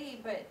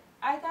 4z, but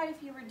I thought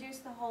if you reduce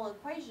the whole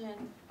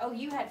equation, oh,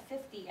 you had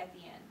 50 at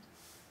the end.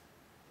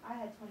 I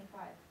had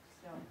 25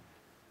 still.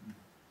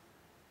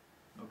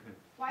 Okay.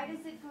 Why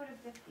does it go to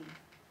 50?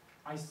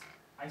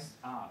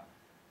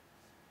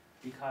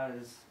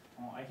 Because,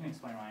 well, I can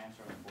explain my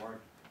answer on the board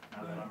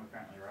now that I'm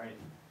apparently right.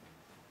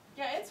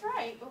 Yeah, it's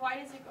right, but why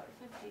does it go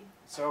to 50?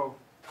 So,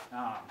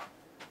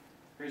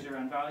 here's your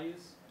n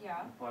values.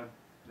 Yeah, Plug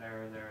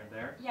there, and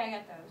there. yeah, I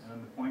got those. And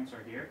then the points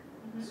are here.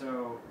 Mhm.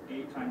 So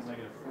 8 times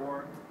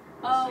 -4.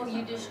 Oh, 6 you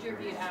times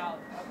distribute -3. out,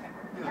 okay.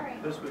 Yeah,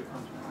 Alright, that's what it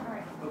comes from.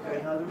 alright.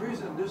 Okay, now the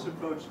reason this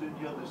approach didn't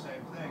yield the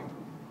same thing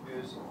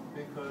is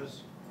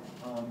because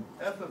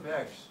f of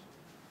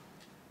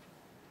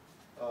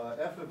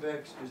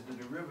x is the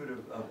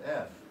derivative of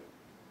f.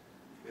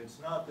 It's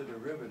not the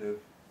derivative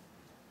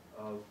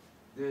of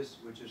this,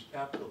 which is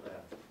capital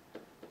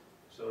F.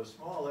 So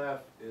small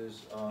f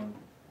is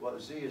what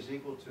z is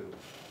equal to.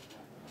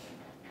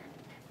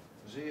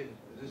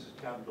 This is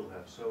capital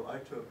F. So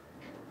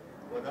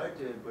what I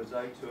did was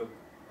I took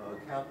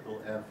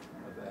capital F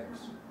of x,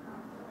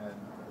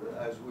 and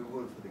as we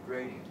would for the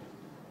gradient.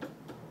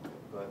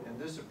 But in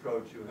this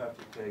approach, you have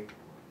to take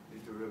the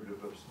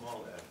derivative of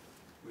small f,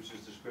 which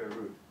is the square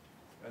root.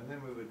 And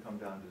then we would come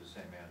down to the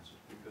same answers,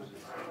 because the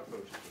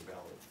approaches are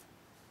valid.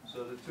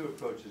 So the two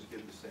approaches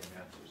give the same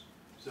answers.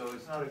 So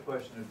it's not a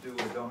question of do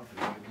or don't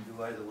do. You can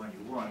do either one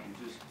you want.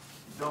 You just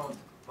don't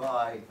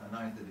buy a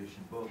 9th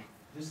edition book.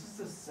 This is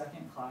the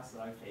second class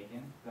that I've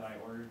taken that I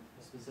ordered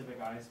a specific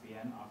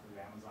ISBN off of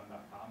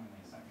Amazon.com and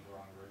they sent me the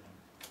wrong version.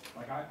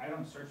 Like, I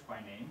don't search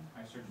by name,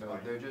 I search by. No,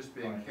 they're just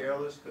being by-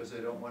 careless because they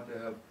don't want to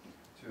have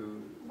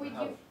Well,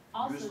 have you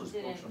also useless books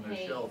didn't on their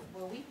pay, shelf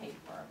well, we paid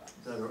for our books.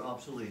 that are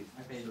obsolete.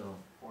 I paid So,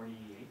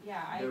 48.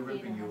 Yeah, I They're paid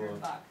ripping you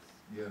 $100. off.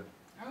 yeah,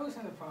 I always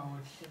had a problem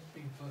with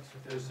shipping books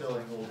with They're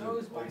selling older- I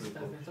always buy older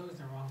stuff, books. it's always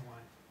the wrong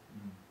one.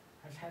 mm.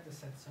 I've had to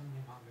send so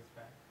many mangas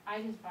back.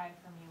 I just buy it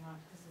from you,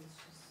 because it's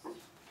just,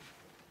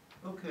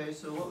 Okay,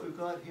 so what we've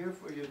got here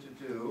for you to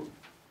do,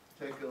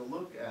 take a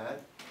look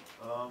at,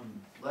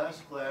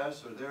 last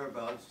class or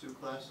thereabouts, 2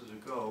 classes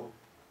ago,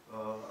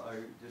 I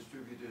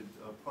distributed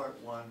part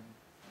 1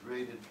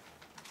 graded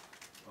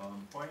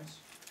points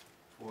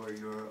for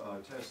your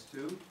test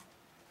 2,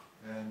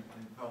 and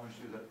promised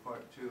you that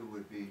part 2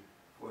 would be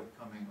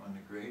forthcoming on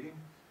the grading.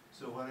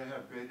 So what I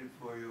have graded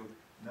for you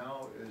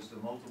now is the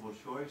multiple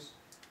choice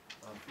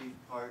feed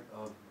part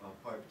of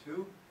part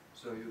 2,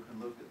 So you can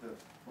look at the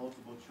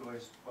multiple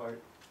choice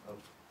part of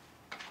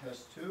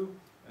test 2,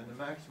 and the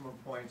maximum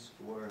points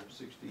were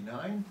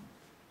 69.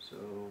 So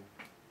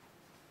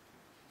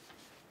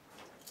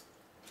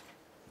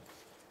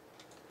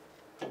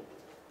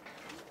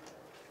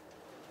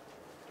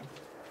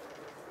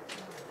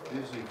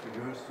easy for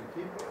yours to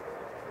keep.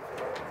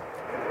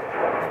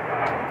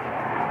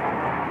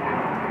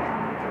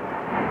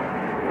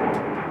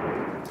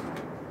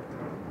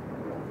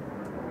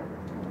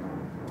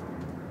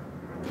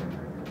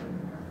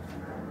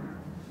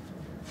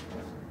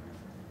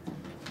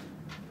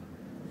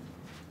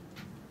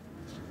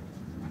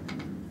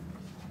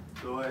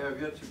 So I have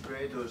yet to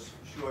grade those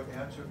short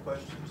answer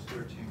questions,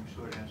 13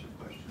 short answer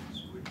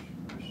questions, which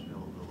are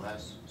still the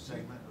last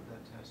segment of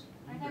that test.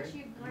 I thought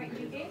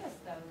you gave us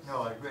those.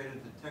 No, I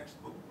graded the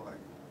textbook part,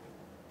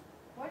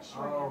 What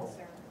short Oh.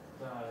 answer?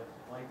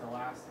 The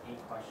last 8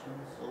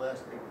 questions, the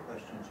last 8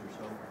 questions or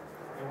so.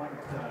 it went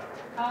to,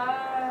 Oh.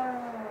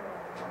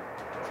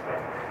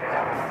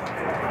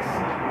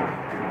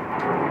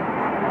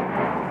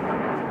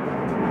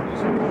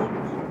 These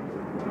questions.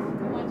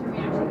 The ones where we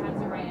actually had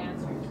the right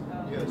answers. Oh.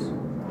 Yes,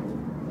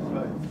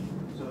 right.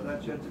 So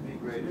that's yet to be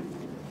graded.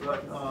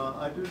 But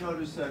I do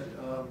notice that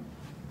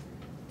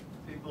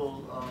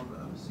people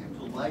seem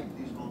to like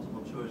these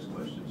multiple choice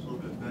questions a little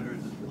bit better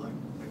than they like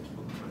the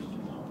textbook questions.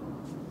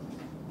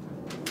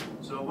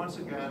 So once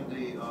again,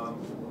 the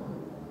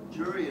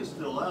jury is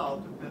still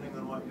out, depending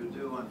on what you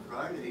do on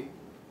Friday,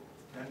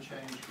 can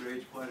change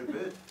grades quite a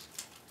bit.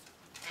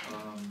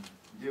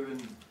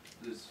 Given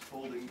this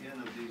folding in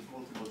of these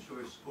multiple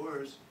choice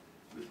scores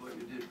with what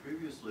you did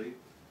previously,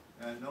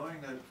 and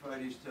knowing that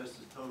Friday's test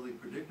is totally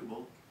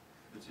predictable,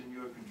 it's in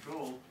your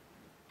control,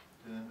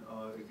 then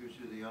it gives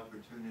you the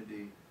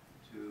opportunity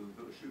to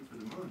go shoot for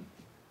the moon.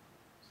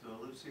 So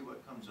let's see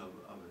what comes of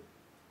it.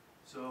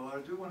 So I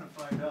do want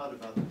to find out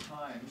about the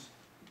times.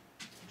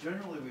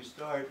 Generally, we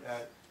start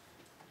at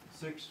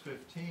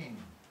 6:15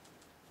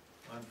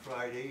 on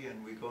Friday,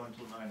 and we go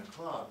until 9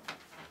 o'clock.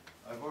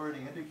 I've already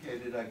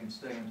indicated I can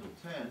stay until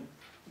 10,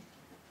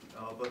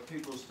 but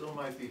people still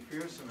might be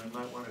fearsome and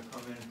might want to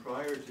come in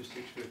prior to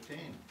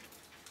 6:15.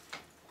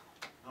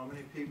 How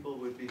many people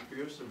would be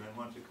fearsome and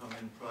want to come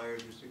in prior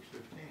to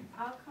 6:15?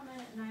 I'll come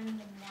in at 9 in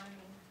the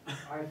morning,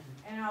 I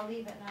and I'll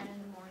leave at 9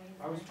 in the morning.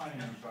 was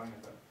planning on showing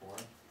up at 4.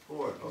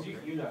 4, 'Cause okay.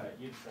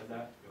 you'd said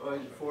that.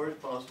 4 is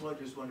possible, I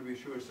just want to be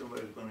sure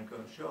somebody's going to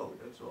come show,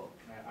 that's all.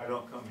 I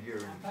don't come here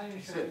I'm and planning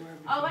to show sit. you where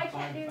Oh, I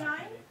between can't do 5 and 9?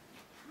 5:30.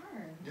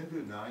 Darn. You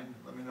do 9,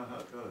 let me know how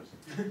it goes.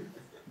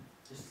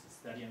 Just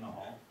study in the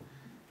hall.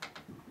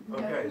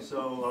 Okay,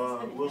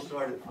 so we'll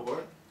start at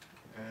 4,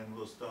 and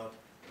we'll stop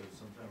at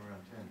sometime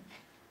around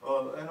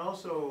 10. And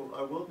also,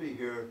 I will be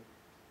here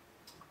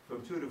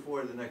from 2 to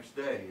 4 the next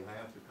day. I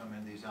have to come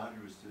in, these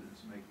algebra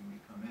students making me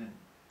come in.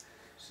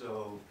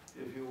 So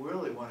if you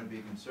really want to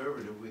be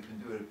conservative, we can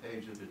do it a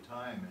page at a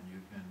time, and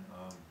you can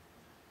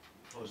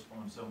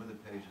postpone some of the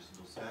pages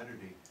until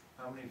Saturday.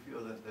 How many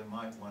feel that they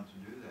might want to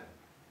do that?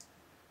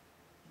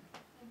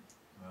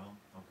 Well,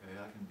 okay,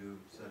 I can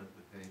set up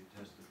the page,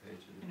 test the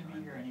page at a She's time.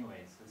 gonna be here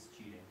anyways, that's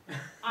cheating.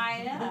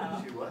 I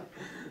know. See what?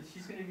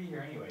 She's gonna be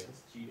here anyways,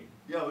 that's cheating.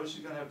 Yeah, well,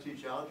 she's gonna have to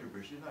teach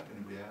algebra, she's not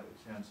gonna have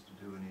a chance to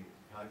do any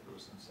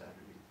calculus on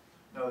Saturday.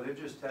 No, they're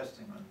just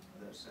testing on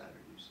that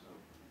Saturday, so,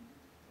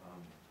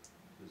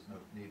 there's no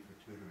need for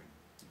tutoring.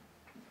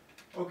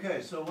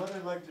 Okay, so what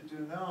I'd like to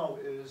do now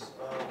is,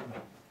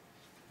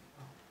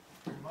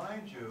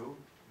 remind you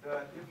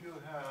that if you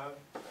have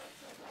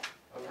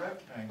a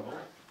rectangle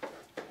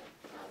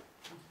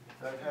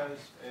that has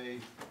a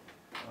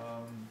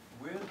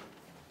width,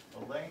 a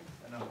length,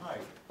 and a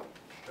height,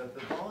 that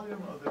the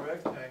volume of the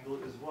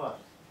rectangle is what?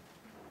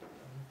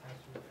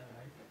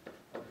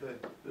 Okay,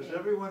 does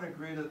everyone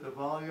agree that the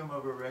volume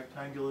of a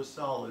rectangular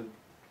solid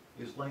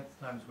is length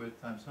times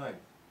width times height?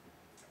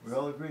 We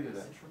all agree to It's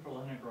that? the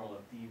triple integral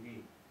of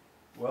dv.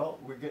 Well,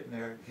 we're getting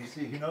there. You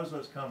see, he knows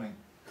what's coming.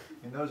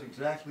 He knows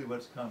exactly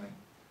what's coming.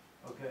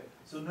 Okay,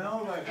 so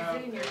now I have.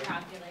 It's in your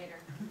calculator.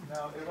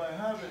 Now, if I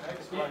have an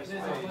XY space,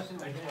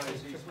 XYZ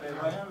space,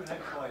 if I have an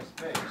XY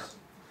space,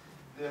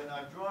 then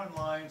I've drawn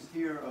lines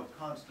here of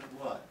constant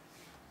what?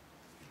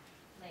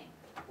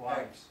 Length.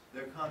 X.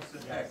 They're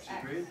constant X,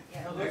 X, agreed?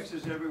 yeah. X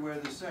is everywhere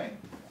the same.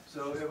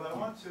 So if I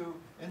want to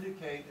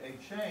indicate a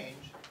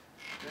change,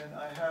 then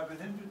I have an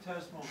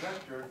infinitesimal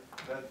vector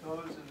that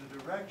goes in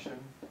the direction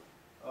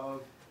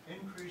of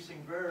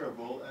increasing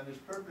variable and is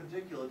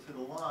perpendicular to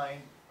the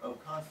line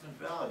of constant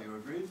value,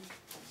 agreed?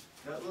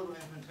 That little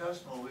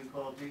infinitesimal we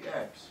call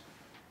dx.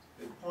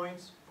 It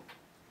points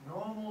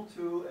normal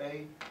to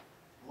a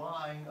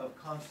line of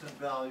constant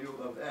value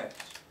of x,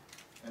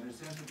 and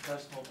it's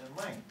infinitesimal in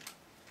length.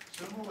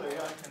 Similarly,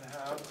 I can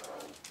have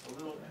a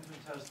little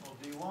infinitesimal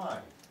dy.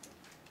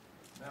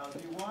 Now,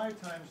 dy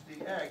times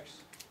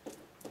dx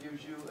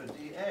gives you a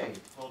dA,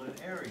 called an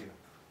area.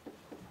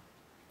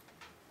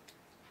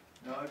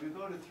 Now, if you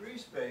go to 3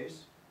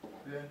 space,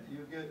 then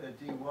you get a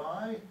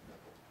dy,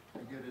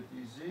 you get a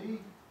dz,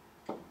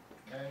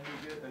 and you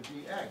get a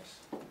dx.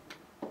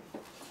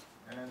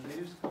 And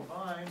these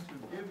combine trying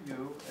to give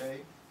you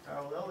a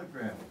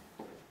parallelogram.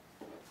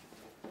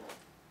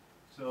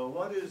 So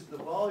what is the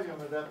volume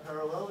of that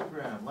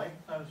parallelogram?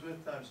 Length times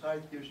width times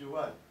height gives you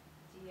what?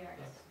 dx,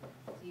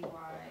 dy,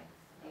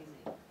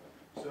 dz.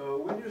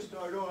 So when you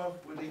start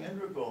off with the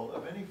integral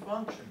of any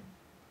function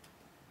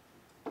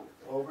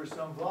over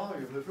some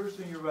volume, the first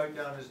thing you write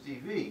down is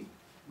dv,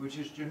 which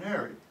is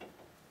generic.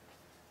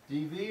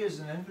 dv is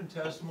an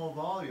infinitesimal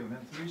volume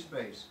in 3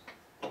 space.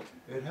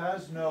 It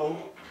has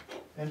no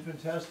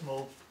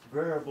infinitesimal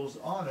variables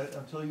on it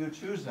until you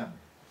choose them.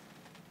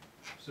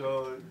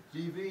 So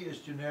dv is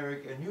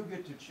generic, and you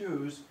get to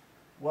choose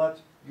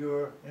what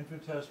your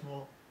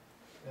infinitesimals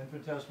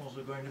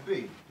are going to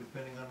be,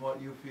 depending on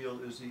what you feel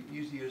is the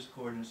easiest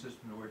coordinate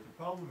system to work the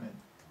problem in.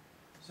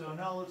 So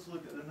now let's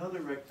look at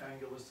another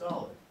rectangular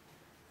solid.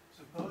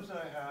 Suppose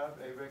I have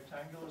a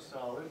rectangular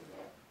solid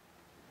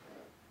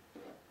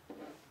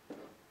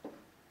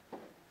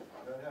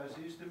that has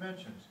these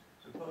dimensions.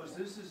 Suppose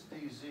this is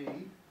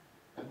dz,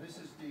 and this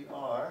is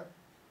dr,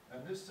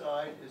 and this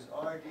side is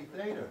r d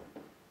theta.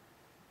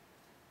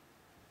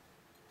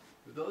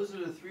 If those are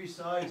the 3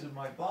 sides of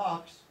my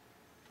box,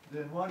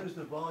 then what is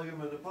the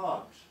volume of the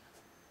box?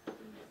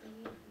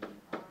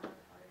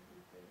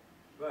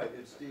 Right,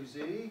 it's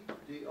dz,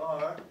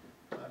 dr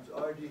times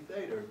r d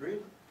theta,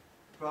 agreed?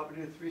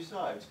 Property of 3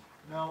 sides.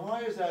 Now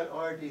why is that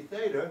r d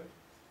theta?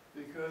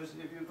 Because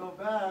if you go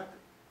back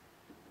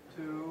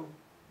to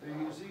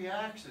the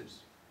z-axis,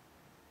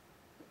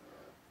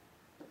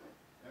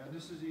 and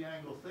this is the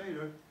angle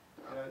theta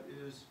that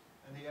is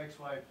in the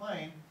xy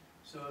plane,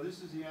 so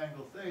this is the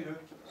angle theta,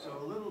 so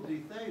a little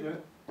d theta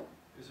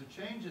is a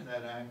change in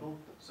that angle,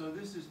 so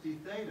this is d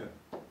theta.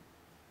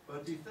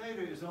 But d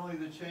theta is only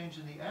the change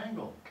in the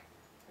angle.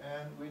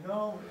 And we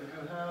know if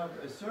you have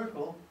a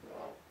circle,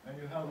 and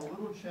you have a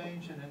little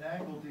change in an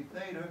angle d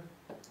theta,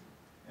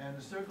 and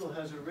the circle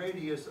has a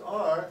radius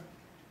r,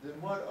 then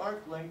what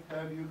arc length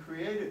have you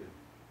created?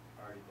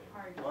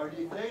 r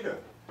d theta.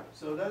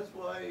 So that's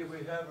why if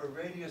we have a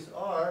radius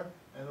r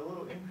and a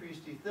little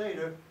increased d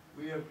theta,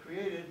 we have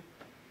created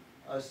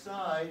a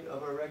side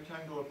of a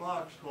rectangular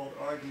box called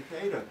r d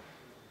theta.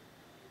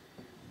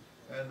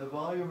 And the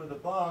volume of the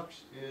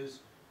box is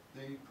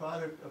the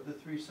product of the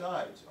 3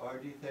 sides, r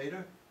d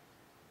theta,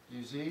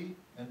 dz,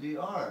 and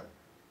dr.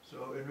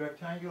 So in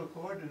rectangular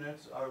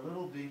coordinates, our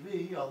little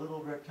dv, our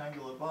little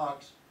rectangular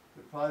box,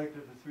 the product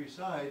of the 3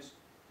 sides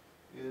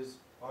is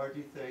r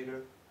d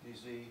theta,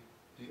 dz,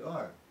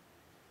 dr.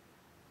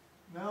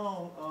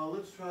 Now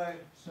let's try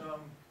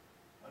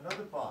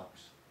another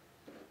box.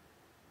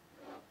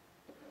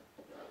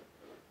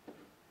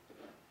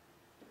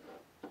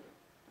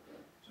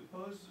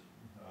 Suppose,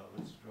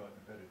 let's draw it in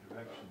a better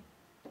direction.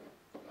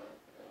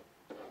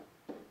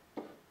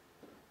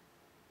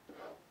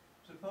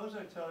 Suppose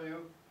I tell you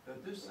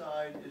that this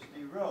side is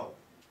d rho.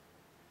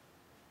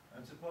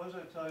 And suppose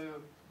I tell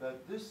you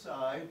that this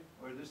side,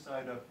 or this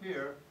side up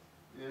here,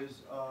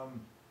 is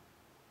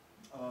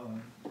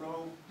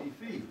rho d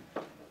phi.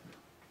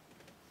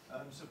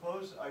 And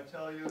suppose I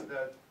tell you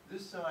that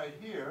this side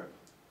here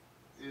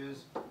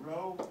is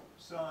rho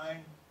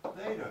sine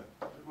theta,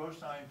 rho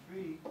sine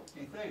phi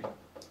d theta.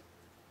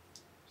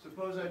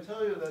 Suppose I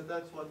tell you that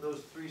that's what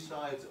those 3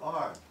 sides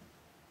are.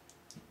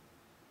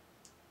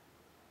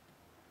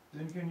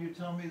 Then can you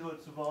tell me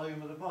what's the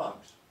volume of the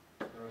box?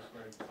 Rho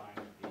squared sine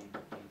of d, d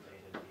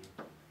theta,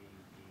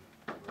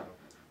 d, rho.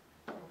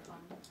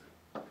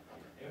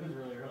 It was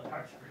really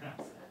hard to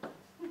pronounce that.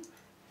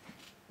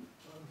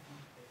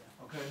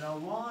 Okay, now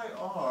why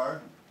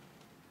are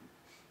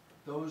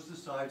those the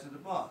sides of the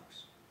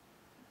box?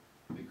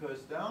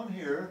 Because down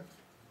here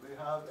we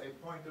have a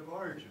point of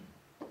origin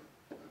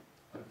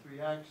on 3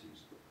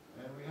 axes,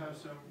 and we have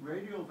some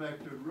radial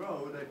vector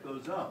rho that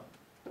goes up.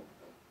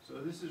 So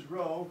this is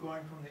rho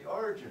going from the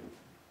origin.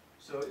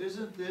 So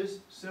isn't this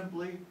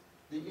simply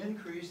the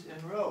increase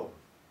in rho?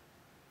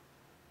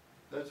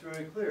 That's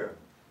very clear.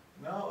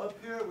 Now up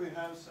here we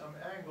have some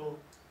angle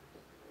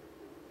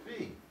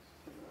phi.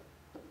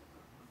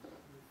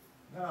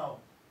 Now,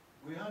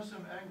 we have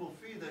some angle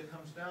phi that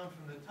comes down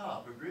from the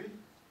top, agreed?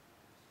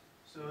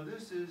 So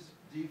this is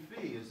d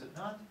phi, is it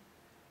not?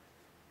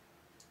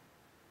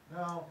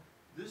 Now,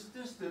 this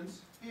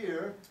distance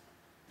here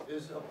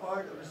is a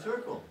part of a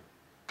circle.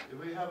 If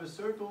we have a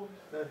circle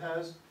that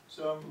has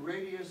some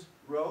radius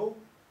rho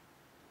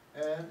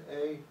and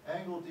a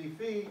angle d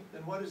phi,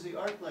 then what is the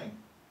arc length?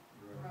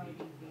 Rho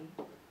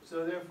dv.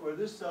 So therefore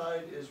this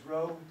side is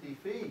rho d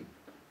phi,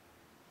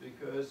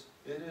 because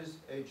it is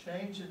a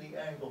change in the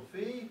angle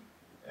phi,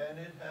 and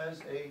it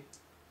has a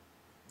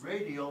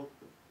radial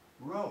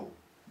rho,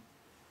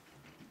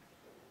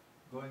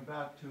 going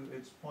back to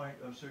its point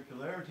of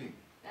circularity.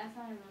 That's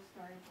not a real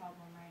story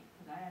problem, right?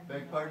 Because I have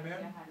Beg no pardon,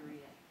 idea ma'am? how to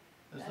read it.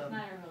 That's That's not-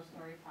 not a real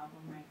story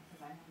problem, right?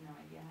 Because I have no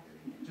idea how to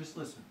read it. Just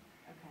listen,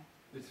 Okay.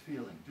 it's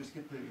feeling, just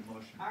get the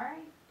emotion. All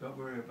right. Don't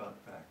worry about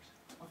facts.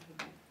 Okay,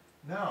 good.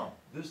 Now,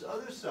 this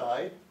other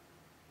side,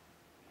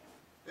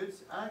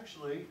 it's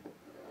actually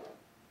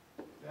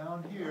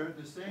down here,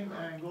 the same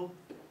angle,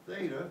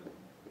 theta,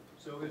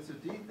 so it's a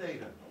d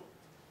theta.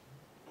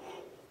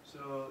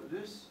 So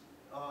this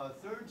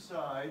third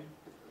side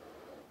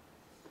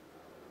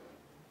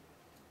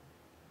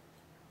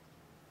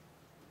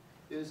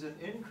is an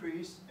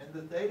increase in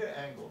the theta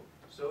angle.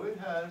 So it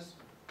has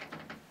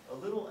a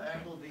little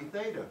angle d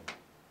theta.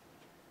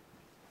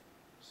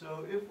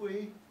 So if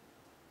we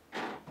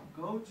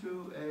go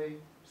to a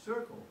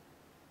circle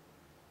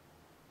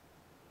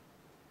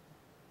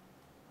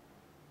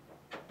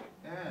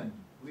and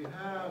we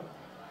have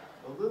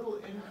a little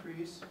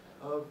increase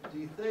of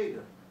d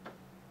theta,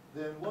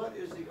 then what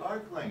is the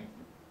arc length?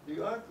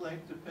 The arc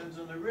length depends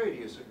on the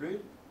radius, agreed?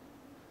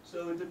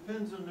 So it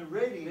depends on the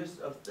radius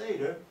of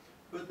theta,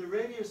 but the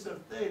radius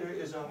of theta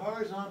is a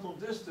horizontal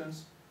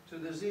distance to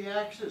the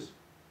z-axis.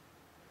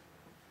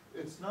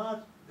 It's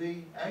not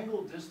the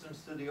angle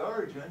distance to the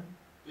origin,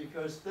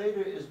 because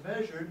theta is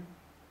measured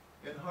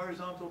in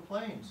horizontal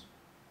planes.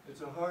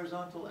 It's a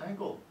horizontal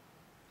angle.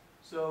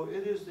 So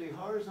it is the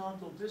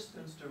horizontal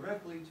distance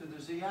directly to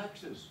the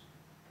z-axis.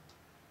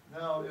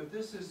 Now, if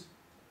this is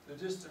the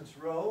distance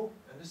rho,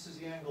 and this is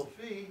the angle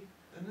phi,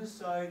 then this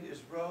side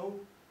is rho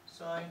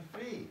sine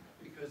phi,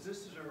 because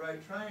this is a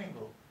right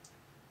triangle.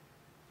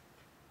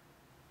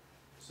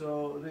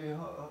 So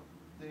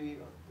the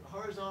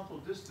horizontal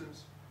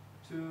distance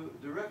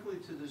directly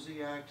to the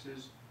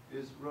z-axis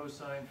is rho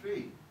sine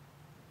phi.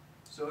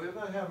 So if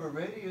I have a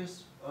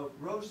radius of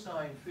rho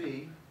sine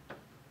phi,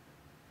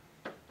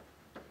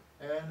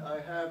 and I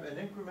have an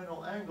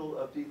incremental angle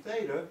of d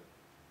theta,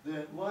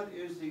 then what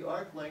is the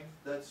arc length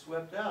that's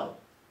swept out?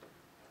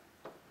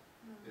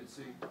 It's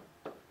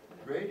the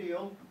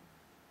radial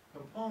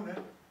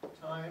component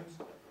times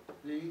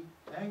the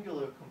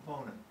angular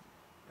component.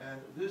 And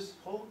this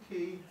whole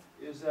key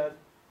is that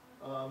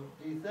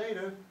d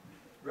theta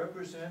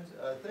represents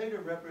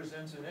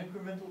an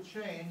incremental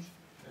change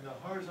in the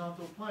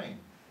horizontal plane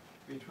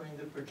between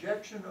the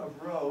projection of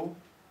rho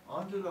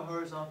onto the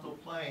horizontal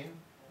plane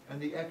and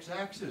the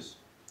x-axis.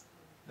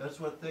 That's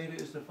what theta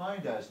is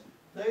defined as.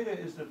 Theta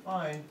is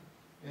defined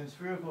in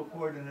spherical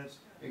coordinates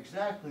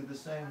exactly the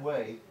same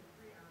way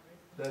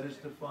that is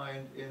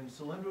defined in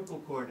cylindrical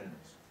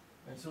coordinates.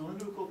 In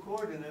cylindrical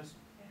coordinates,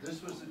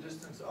 this was the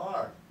distance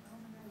r.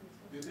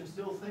 You can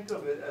still think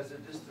of it as a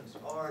distance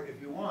r if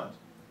you want.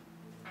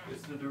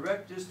 It's the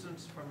direct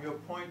distance from your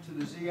point to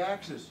the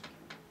z-axis.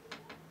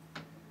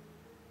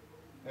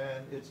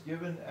 And it's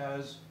given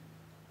as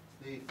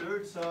the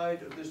third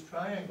side of this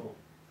triangle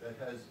that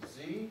has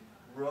z,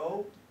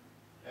 rho,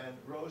 and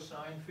rho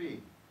sine phi,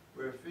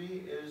 where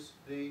phi is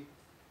the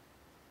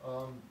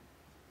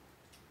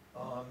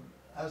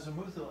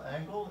azimuthal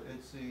angle.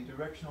 It's the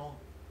directional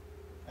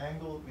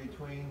angle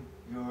between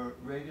your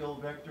radial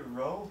vector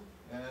rho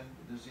and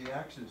the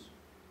z-axis,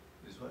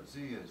 is what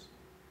z is.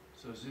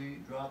 So z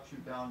drops you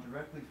down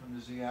directly from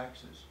the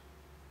z-axis.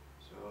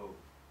 So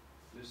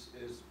this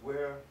is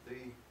where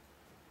the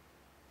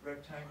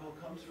rectangle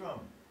comes from.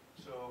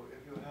 So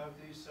if you have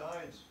these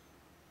sides,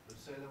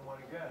 let's say them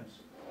one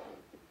against.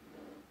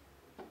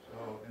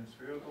 So in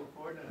spherical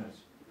coordinates,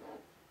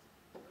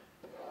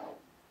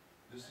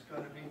 this is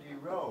going to be d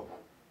rho.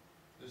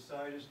 This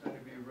side is going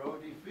to be rho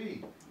d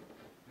phi,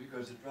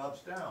 because it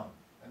drops down.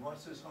 And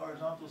what's this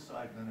horizontal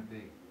side going to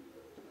be?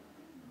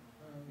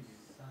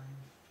 Sine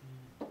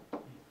phi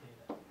d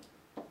theta.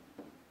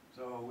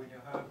 So when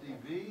you have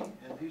dv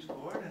in these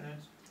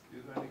coordinates,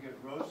 you're going to get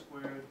rho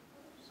squared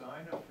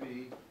sine of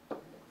phi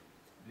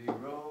d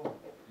rho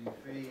d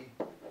phi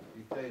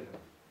d theta.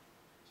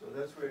 So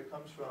that's where it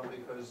comes from,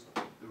 because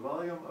the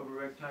volume of a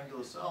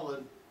rectangular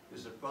solid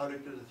is a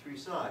product of the three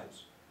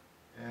sides.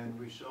 And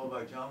we show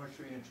by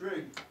geometry and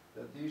trig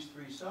that these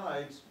three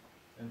sides,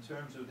 in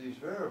terms of these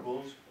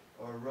variables,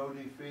 are rho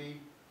d phi,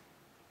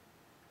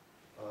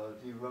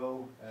 d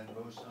rho, and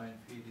rho sine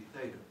phi d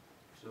theta.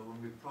 So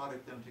when we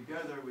product them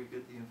together, we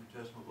get the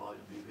infinitesimal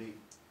volume dV.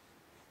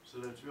 So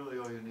that's really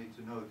all you need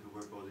to know to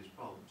work all these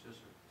problems. Yes,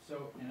 sir? So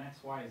in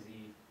x, y,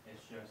 z,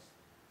 it's just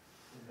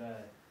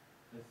the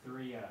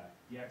three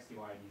dx, dy,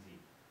 dz.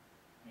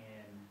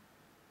 In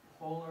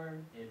polar,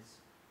 it's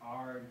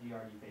r,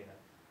 dr, d theta.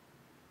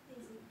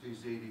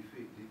 dz, d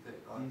phi, d theta.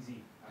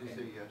 dz, okay.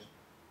 dz, yes.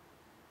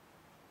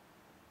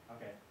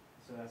 Okay,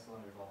 so that's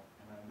cylindrical.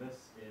 And then this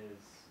is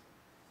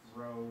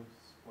rho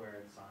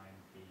squared sine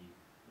phi,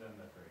 then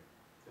the three.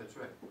 That's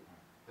right.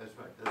 That's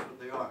right. That's what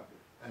they are.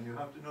 And you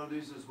have to know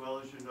these as well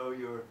as you know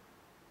your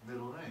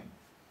middle name,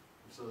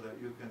 so that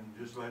you can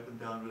just write them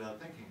down without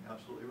thinking.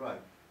 Absolutely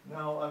right.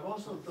 Now, I've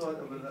also thought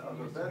of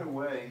a better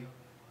way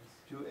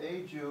to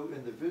aid you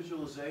in the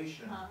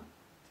visualization,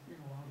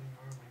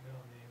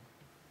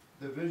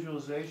 the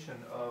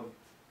visualization of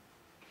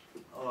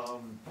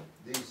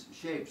these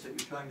shapes that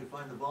you're trying to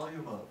find the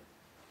volume of.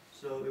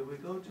 So if we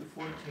go to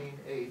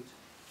 14.8,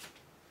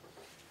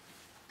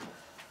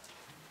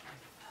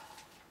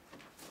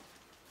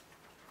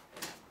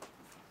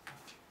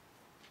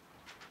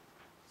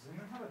 Does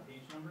anyone have a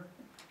page number?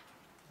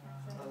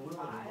 I will in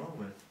a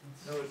moment.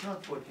 No, it's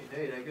not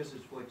 14.8, I guess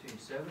it's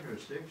 14.7 or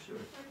 6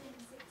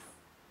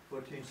 or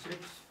 14.6.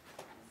 It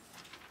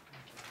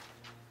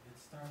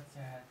starts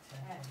at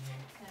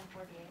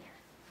 10:28.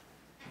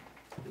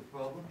 10:48.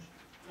 problems?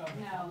 No,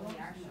 the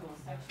actual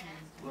section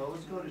is. Well,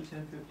 let's go to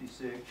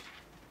 1056.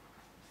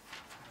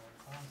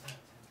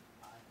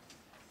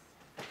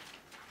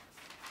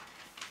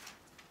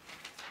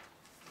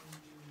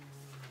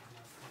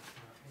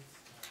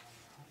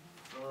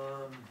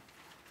 Um,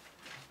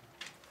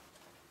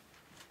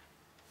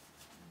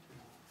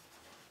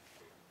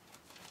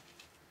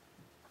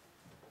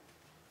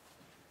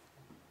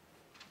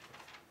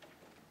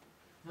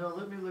 now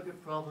let me look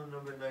at problem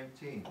number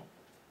 19.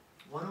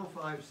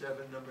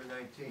 1057, number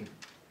 19.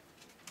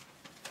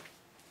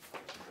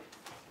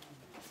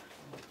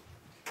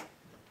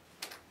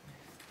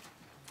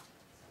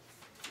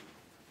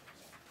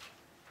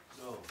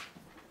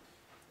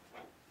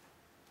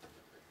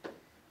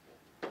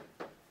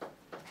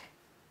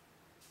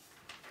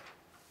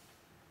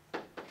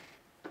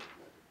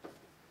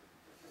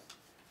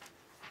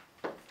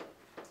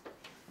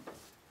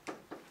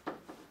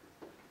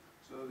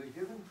 So, the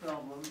given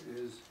problem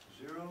is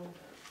 0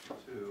 to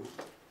 2,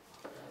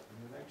 and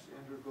the next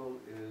integral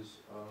is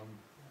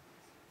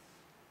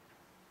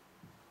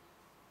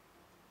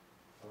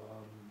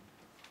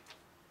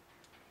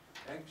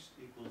x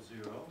equals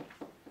 0,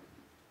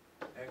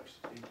 x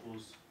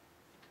equals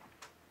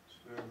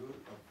square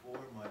root of 4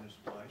 minus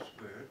y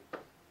squared,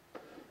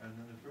 and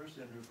then the first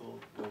integral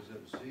was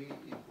at z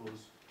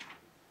equals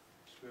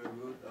square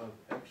root of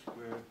x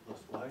squared plus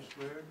y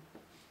squared,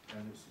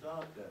 and it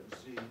stopped at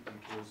z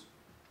equals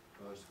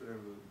square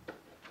root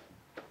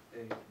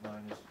 8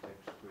 minus x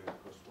squared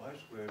plus y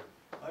squared.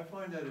 I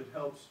find that it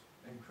helps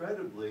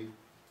incredibly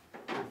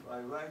if I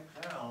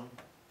write down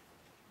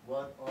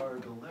what are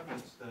the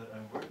limits that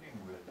I'm working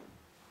with.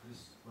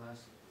 This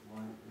last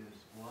one is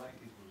y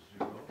equals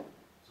 0.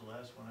 It's the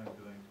last one I'm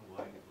doing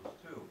to y equals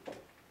 2.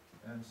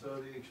 And so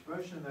the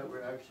expression that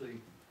we're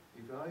actually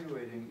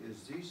evaluating is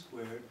z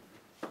squared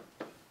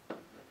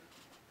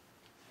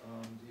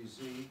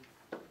dz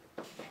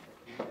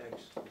dx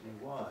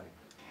dy.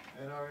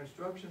 And our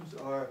instructions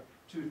are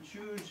to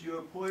choose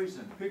your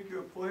poison. Pick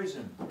your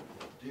poison.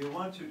 Do you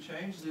want to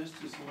change this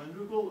to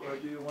cylindrical, or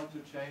do you want to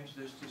change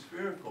this to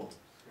spherical?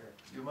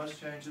 You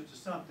must change it to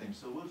something,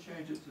 so we'll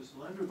change it to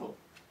cylindrical.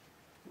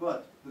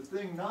 But the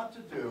thing not to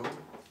do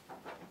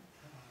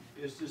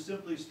is to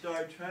simply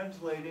start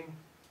translating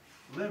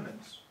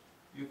limits.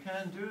 You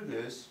can do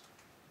this,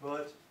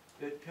 but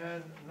it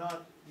can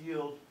not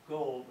yield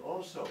gold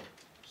also.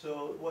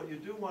 So what you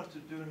do want to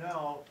do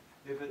now,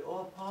 if at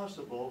all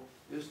possible,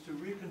 is to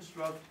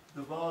reconstruct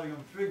the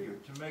volume figure,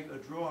 to make a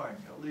drawing,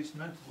 at least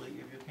mentally,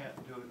 if you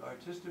can't do it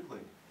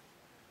artistically.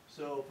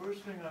 So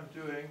first thing I'm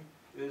doing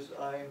is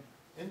I'm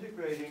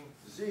integrating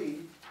z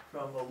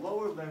from a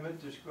lower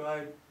limit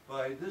described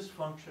by this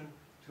function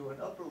to an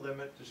upper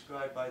limit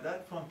described by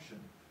that function.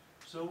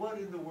 So what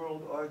in the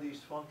world are these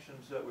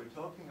functions that we're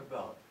talking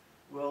about?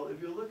 Well,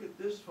 if you look at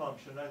this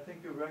function, I think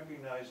you'll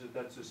recognize that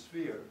that's a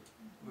sphere.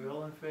 We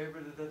all in favor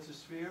that that's a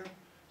sphere?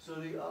 So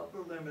the upper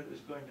limit is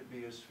going to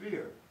be a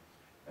sphere,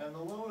 and the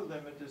lower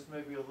limit is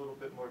maybe a little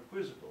bit more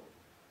quizzical.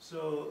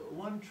 So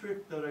one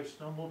trick that I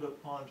stumbled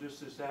upon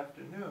just this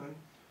afternoon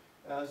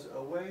as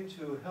a way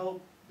to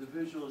help the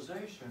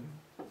visualization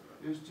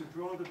is to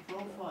draw the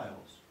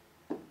profiles.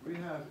 We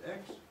have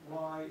x,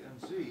 y,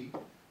 and z.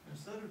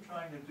 Instead of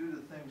trying to do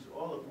the things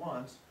all at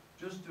once,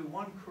 just do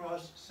one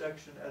cross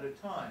section at a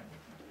time.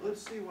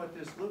 Let's see what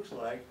this looks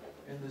like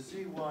in the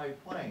zy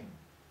plane.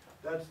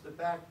 That's the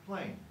back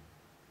plane.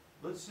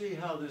 Let's see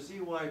how the zy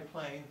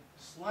plane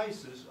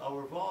slices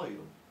our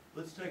volume.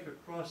 Let's take a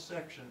cross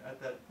section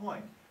at that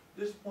point.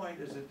 This point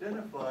is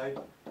identified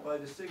by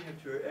the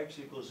signature x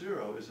equals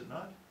 0, is it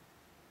not?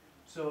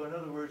 So in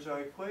other words, our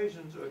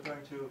equations are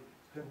going to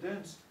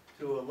condense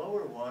to a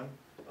lower one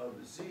of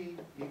z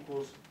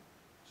equals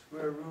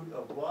square root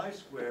of y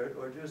squared,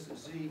 or just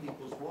z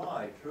equals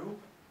y, true?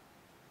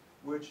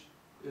 Which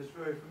is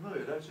very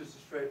familiar. That's just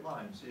a straight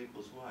line, z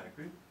equals y,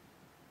 agree?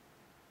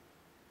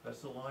 That's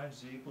the line,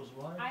 z equals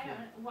y? I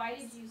don't, why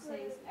did you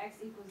say x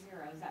equals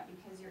 0? Is that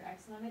because your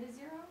x limit is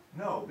 0?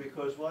 No,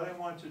 because what I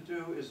want to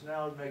do is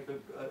now make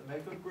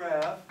a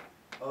graph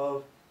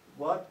of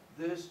what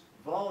this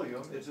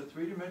volume, it's a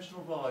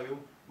three-dimensional volume,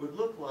 would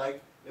look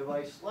like if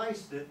I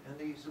sliced it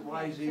in these Okay,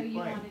 YZ so you plane.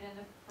 want it in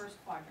the first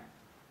quadrant,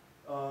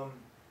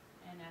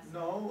 in essence?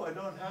 No, I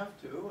don't have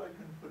to. I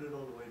can put it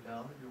all the way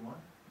down if you want.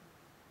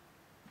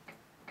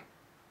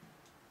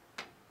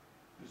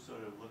 Just sort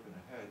of looking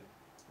ahead.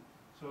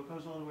 So it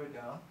goes all the way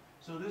down.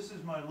 So this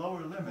is my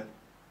lower limit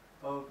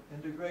of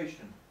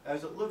integration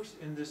as it looks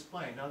in this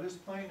plane. Now this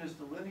plane is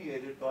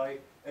delineated by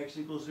x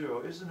equals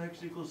 0. Isn't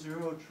x equals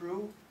 0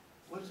 true?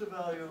 What's the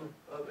value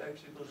of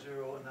x equals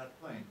 0 in that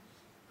plane?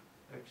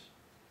 X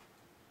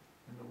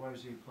in the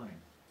YZ plane.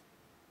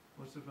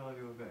 What's the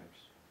value of x?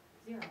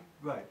 0,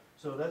 Right.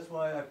 So that's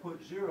why I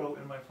put 0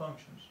 in my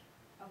functions.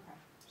 okay.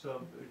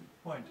 So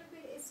point. Would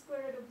be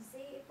square root of z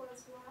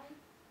equals y?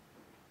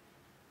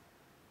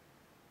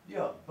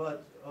 Yeah,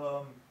 but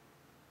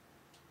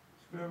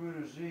square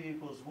root of z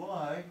equals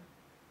y,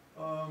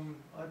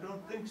 I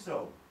don't think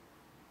so.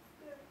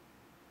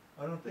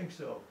 I don't think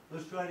so.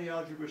 Let's try the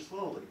algebra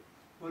slowly.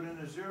 put in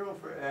a 0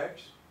 for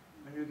x,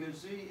 and you get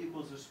z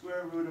equals the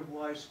square root of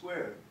y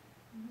squared.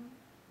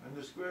 And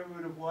the square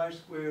root of y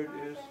squared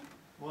is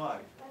y.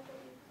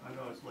 I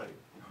know it's late.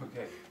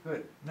 Okay,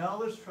 good. Now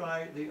let's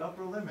try the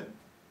upper limit.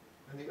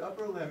 And the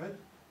upper limit,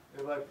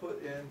 if I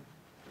put in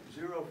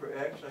 0 for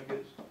x, I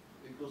get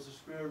equals the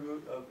square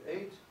root of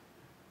 8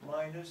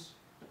 minus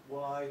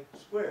y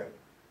squared.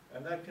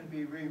 And that can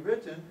be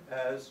rewritten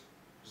as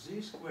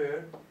z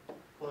squared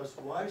plus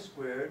y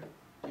squared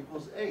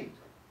equals 8.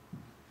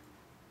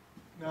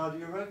 Now, do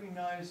you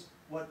recognize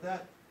what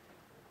that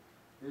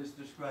is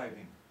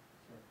describing?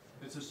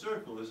 It's a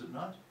circle, is it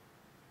not?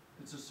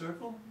 It's a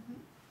circle?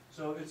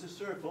 So it's a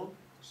circle,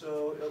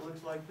 so it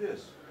looks like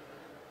this.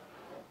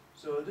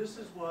 So this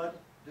is what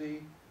the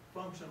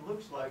function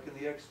looks like in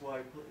the x,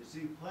 y,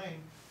 z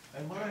plane.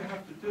 And what I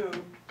have to do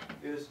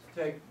is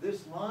take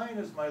this line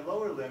as my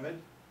lower limit,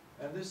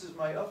 and this is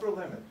my upper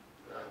limit.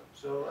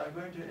 So I'm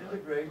going to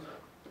integrate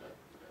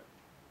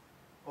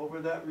over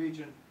that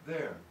region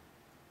there.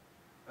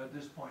 At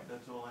this point,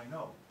 that's all I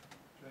know.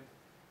 Okay?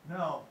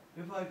 Now,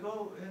 if I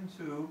go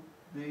into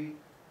the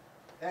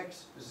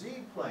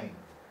xz plane,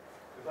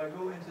 if I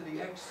go into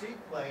the xc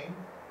plane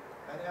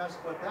and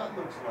ask what that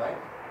looks like,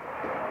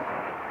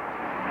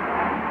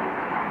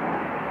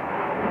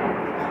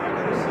 then I'm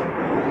going to set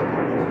y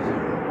equal to 0.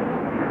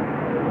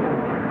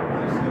 If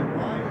I set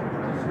y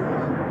equal to 0,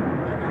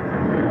 I get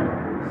the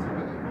line z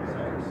equals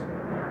x.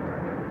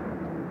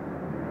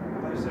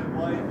 If I set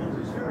y equal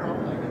to 0,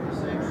 I get the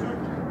same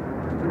circle.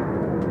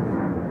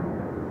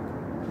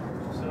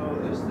 So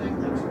this thing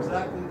looks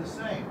exactly the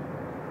same.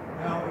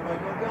 Now, if I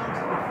go down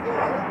to the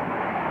floor,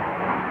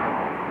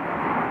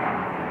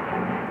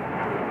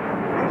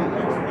 for the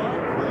xy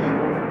plane,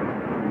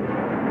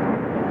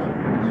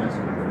 I'm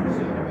asking for z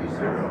to be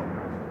 0.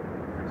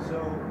 So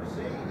z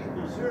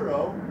equals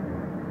 0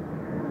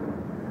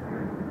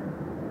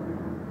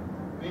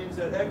 means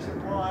that x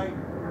and y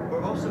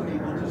are also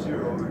equal to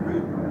 0,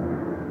 agreed?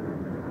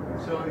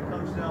 So it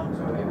comes down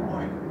to a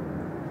point.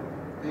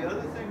 The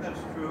other thing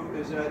that's true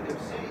is that if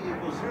z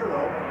equals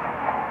 0,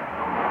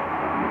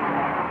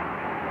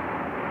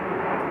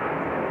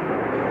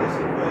 in this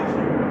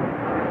equation,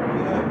 we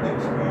have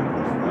x squared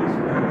plus y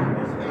squared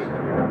equals 8,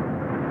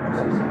 which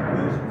is the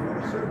equation for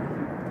a circle.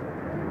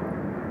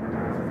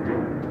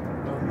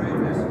 Of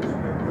radius and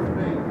square root of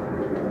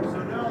 8. So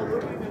now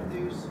looking at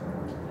these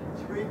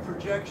three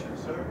projections,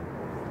 sir.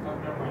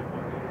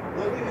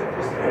 Looking at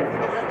these three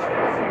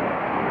projections,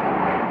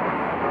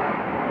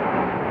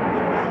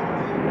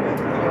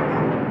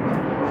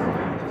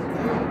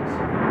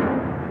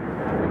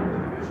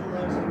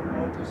 visualizing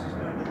what this is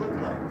going to look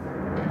like.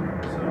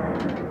 So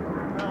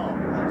now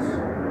let's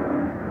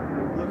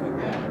look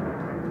again.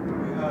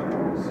 We have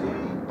z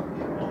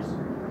equals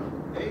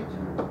 8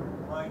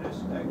 minus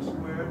x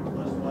squared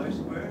plus y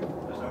squared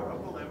as our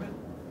upper limit.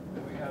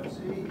 And we have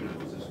z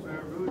equals the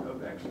square root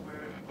of x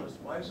squared plus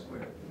y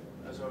squared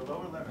as our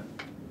lower limit.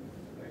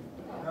 Okay.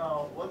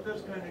 Now what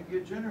that's going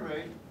to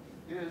generate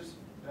is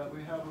that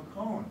we have a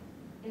cone.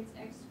 It's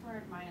x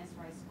squared minus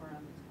y squared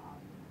on the top.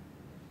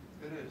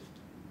 It is.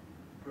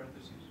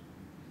 Parentheses.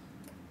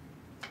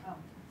 Oh.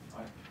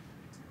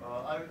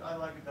 I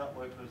like it that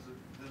way because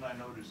then I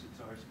notice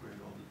it's r squared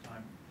all the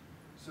time.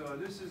 So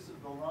this is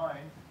the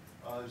line.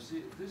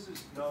 This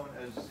is known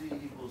as z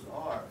equals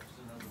r. It's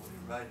another way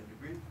to write it.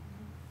 Agreed?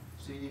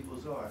 Z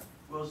equals r.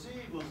 Well, z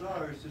equals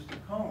r is just a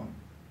cone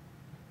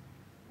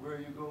where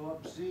you go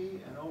up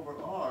z and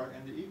over r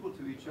and they're equal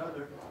to each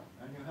other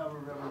and you have a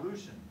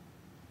revolution.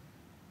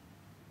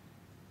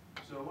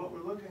 So what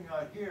we're looking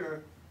at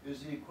here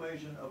is the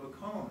equation of a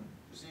cone.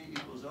 Z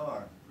equals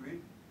r.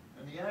 Agreed?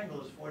 And the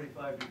angle is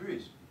 45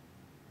 degrees.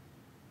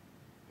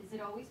 Is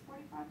it always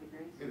 45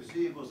 degrees? If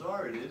z equals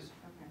r, it is.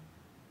 Okay,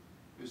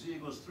 If z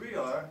equals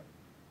 3r,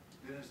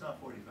 then it's not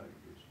 45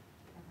 degrees.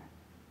 okay.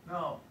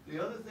 Now, the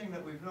other thing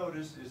that we've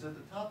noticed is that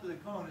the top of the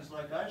cone is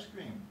like ice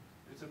cream.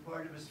 It's a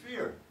part of a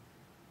sphere.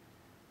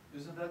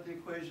 Isn't that the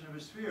equation of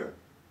a sphere?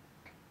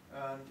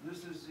 And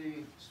this is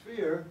the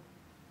sphere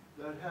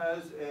that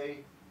has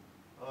a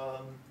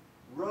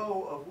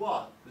row of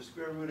what? The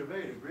square root of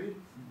 8, agreed?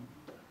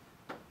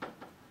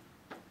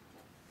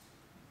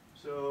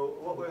 So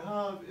what we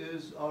have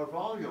is our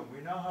volume.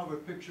 We now have a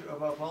picture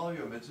of our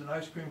volume. It's an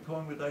ice cream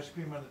cone with ice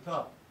cream on the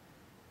top.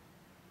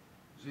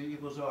 Z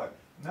equals R.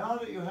 Now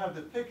that you have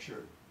the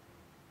picture,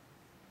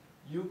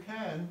 you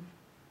can,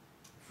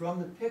 from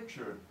the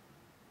picture,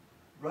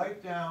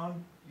 write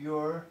down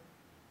your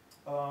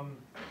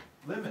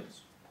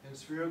limits in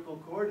spherical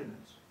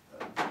coordinates,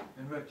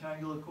 in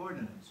rectangular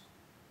coordinates.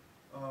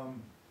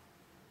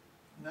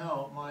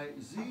 Now, my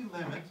z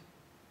limit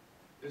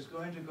is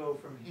going to go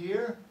from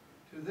here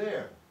to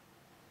there.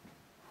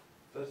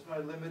 That's my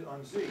limit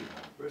on z.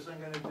 First I'm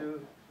going to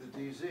do the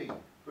dz.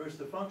 First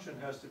the function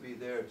has to be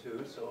there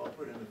too, so I'll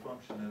put in the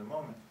function in a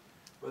moment.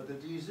 But the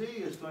dz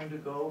is going to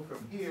go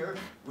from here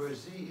where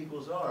z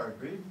equals r,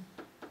 agreed?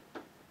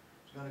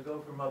 It's going to go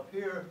from up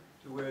here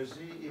to where z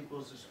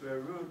equals the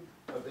square root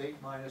of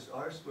 8 minus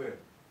r squared.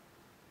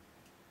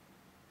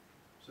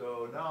 So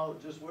So now,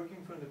 just working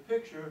from the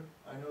picture,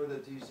 I know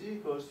that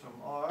dz goes from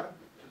r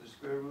to the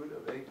square root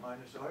of 8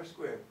 minus r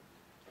squared.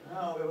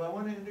 Now, if I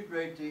want to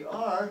integrate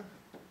dr,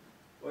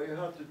 what you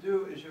have to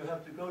do is you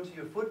have to go to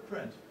your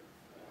footprint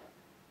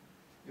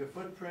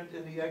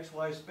in the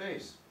xy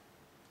space.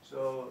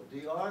 So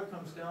dr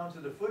comes down to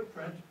the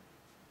footprint.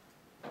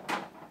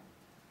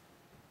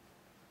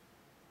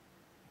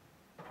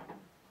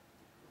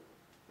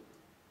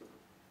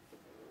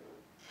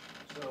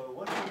 So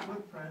what's the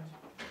footprint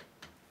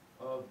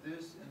of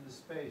this in the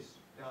space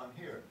down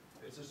here?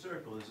 It's a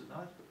circle, is it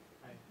not?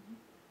 Right.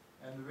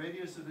 And the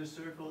radius of this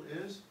circle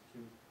is 2.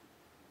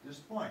 this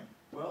point.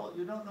 Well,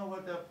 you don't know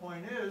what that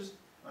point is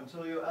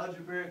until you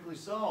algebraically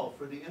solve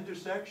for the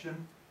intersection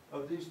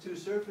of these two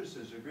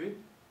surfaces, agreed?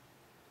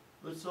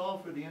 Let's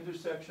solve for the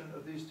intersection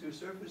of these two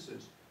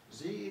surfaces.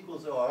 Z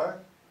equals r,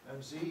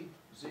 and z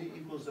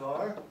equals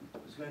r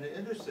is going to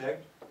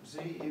intersect z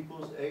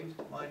equals 8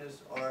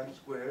 minus r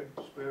squared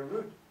square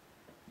root.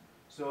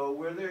 So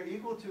where they're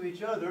equal to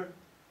each other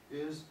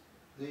is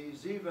the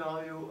z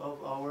value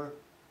of our,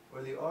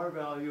 or the r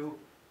value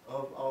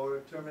of our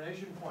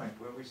termination point,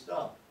 where we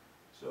stop.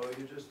 So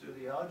you just do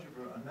the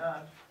algebra on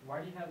that.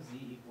 Why do you have z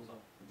equals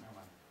up? Never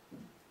mind.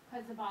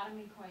 Cause the bottom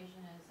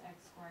equation is x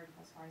squared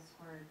plus y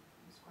squared,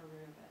 the square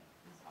root of it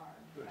is r.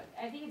 Good. But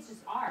I think it's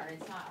just r,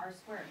 it's not r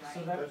squared, right?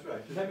 So that, That's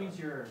right. that means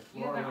your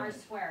You have lower an r limit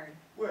squared.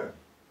 Where?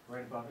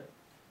 right above it.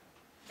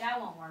 That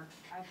won't work,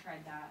 I've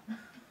tried that.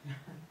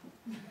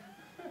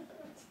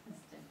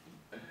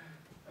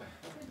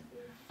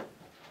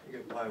 I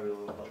get by with a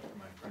little help from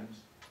my friends.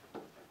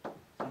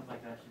 Sounds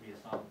like that should be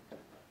a song.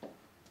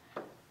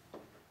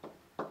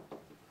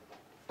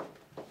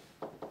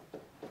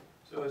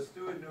 So as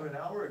Stuart knew an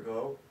hour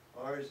ago,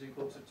 r is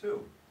equal to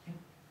 2.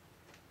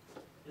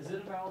 Is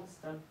it a valid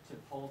step to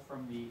pull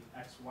from the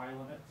xy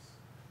limits?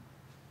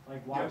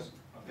 Like why? Yes,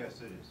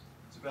 yes it is.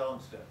 It's a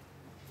balanced step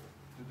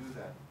to do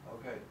that.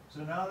 Okay,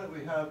 so now that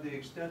we have the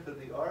extent of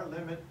the r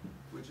limit,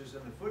 which is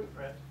in the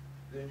footprint,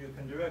 then you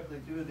can directly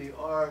do the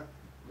r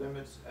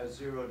limits as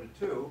 0 to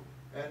 2,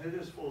 and it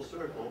is full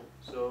circle,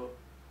 so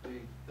the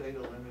theta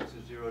limits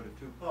is 0 to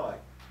 2 pi.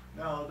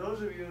 Now,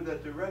 those of you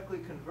that directly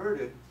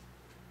converted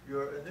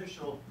your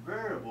initial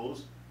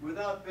variables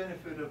without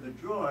benefit of the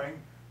drawing,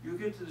 you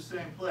get to the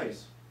same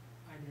place.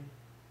 I did.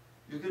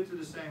 You get to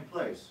the same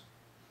place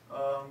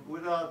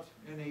without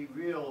any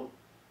real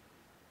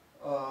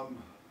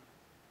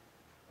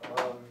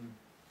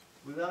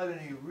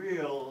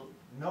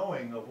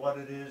knowing of what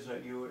it is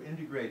that you are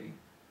integrating.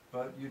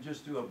 But you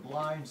just do a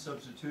blind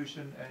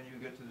substitution and you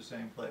get to the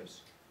same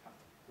place.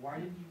 Why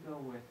did you go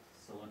with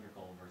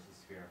cylindrical versus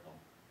spherical?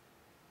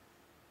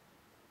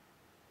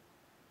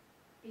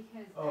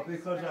 Because Oh, x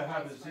because squared, I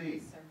have y a squared z.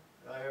 is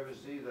I have a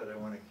z that I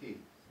want to keep.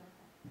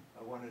 circle.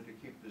 I wanted to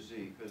keep the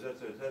z, because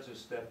that's a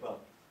step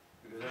up.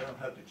 Because I don't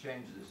have to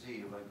change the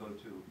z if I go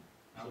to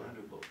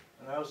cylindrical.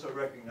 And I also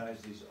recognize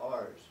these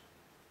r's.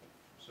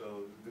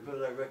 So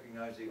because I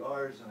recognize the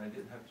r's and I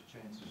didn't have to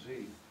change the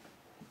z,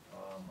 I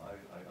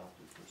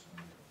opted for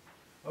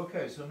cylindrical.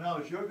 Okay, so now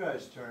it's your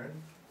guys' turn.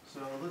 So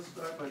let's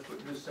start by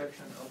putting this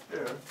section up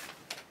there.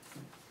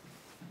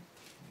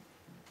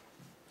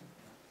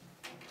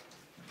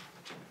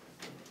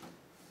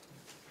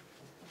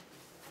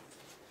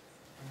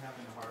 I'm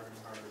having a harder and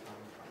harder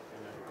time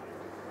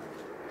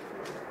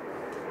identifying.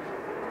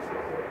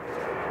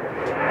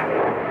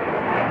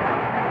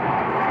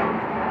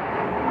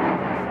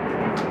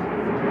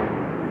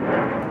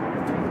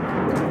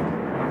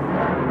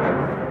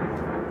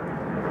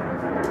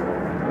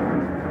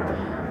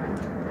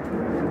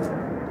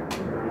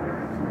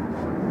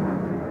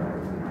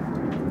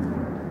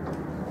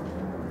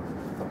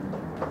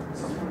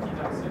 This is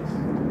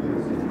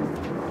 14.6.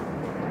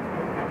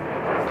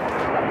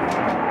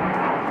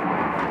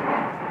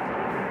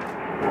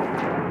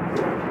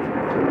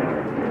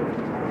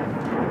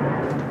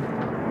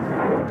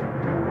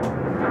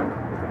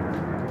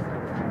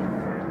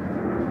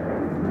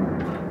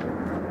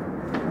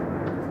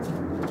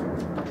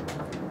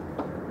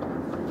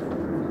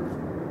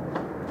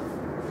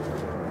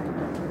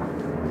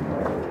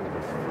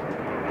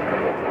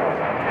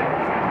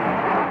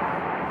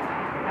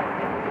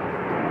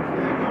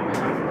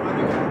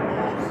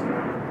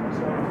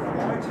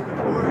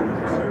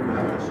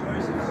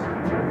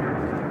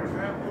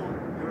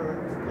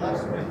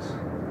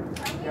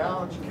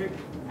 Are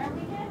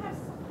we gonna have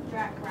some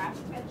graph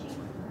sketching?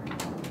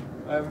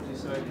 I haven't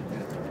decided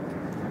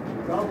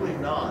yet. Probably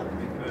not,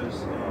 because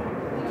We don't all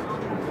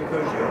have. you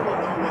will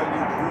know what you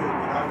drew,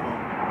 but I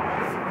won't.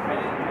 I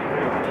didn't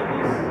agree with any of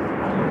these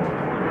limits.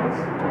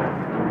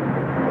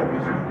 What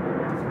was your-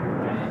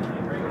 I didn't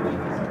agree with any of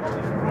these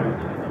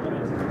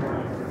limits in the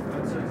drawing.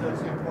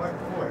 That's the important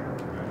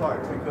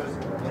part, because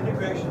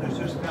integration is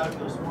just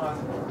calculus 1,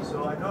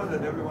 so I know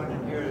that everyone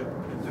in here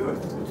can do it.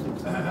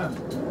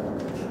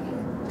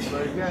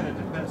 But again, it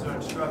depends on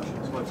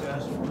instructions. What's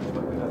asked for is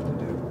what we have to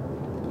do.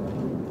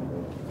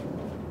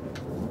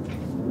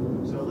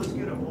 So let's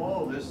get them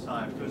all this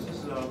time, because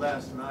this is our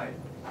last night.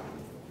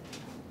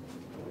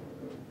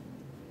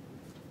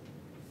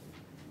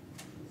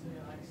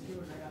 see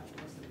what I got the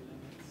rest of the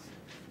limits.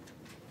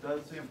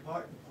 That's the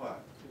important part.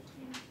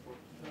 15, 14.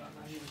 So I'm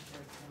not even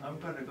sure. I'm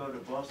gonna go to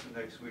Boston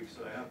next week,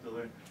 so I have to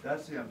learn,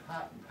 that's the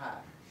important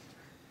part.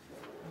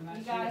 I'm not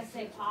You sure gotta if-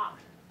 say pop.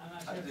 I'm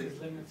not I sure if did. these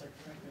limits are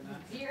correct or not.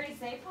 Did you already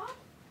say pop?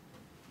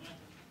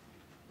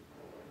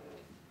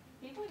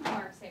 People in New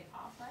York say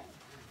pop, right?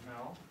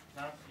 No,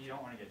 not if you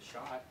don't wanna get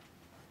shot.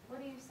 What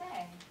do you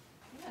say?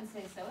 You don't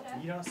say soda.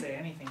 You don't say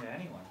anything to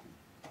anyone.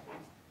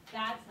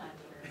 That's not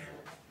true.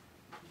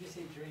 You just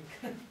say drink.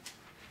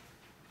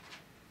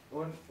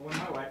 When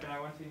my wife and I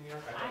went to New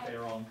York, I thought they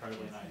were all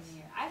incredibly nice.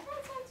 I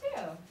thought so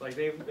too. Like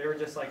they were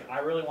just like, I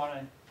really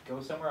wanna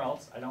go somewhere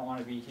else, I don't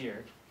wanna be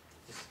here.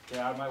 Just get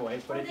out of my way,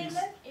 but Well, if they you,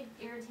 look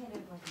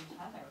irritated with each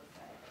other,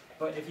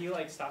 but. but if you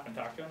like stop and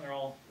talk to them, they're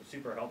all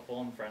super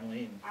helpful and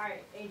friendly and.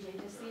 Alright,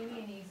 AJ, just give me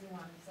an easy one,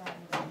 cause I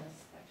haven't done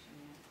this section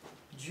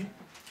yet.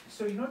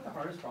 So you know what the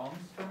hardest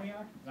problems for me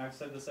are? And I've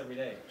said this every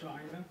day.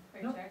 Drawing them.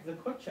 Quick No, check. the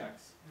quick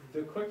checks.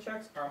 The quick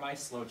checks are my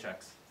slow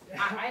checks.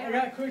 I I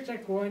got quick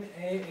check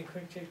 1A and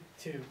quick check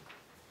 2.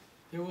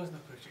 There was no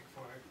quick check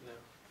 4, no.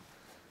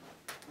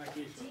 Like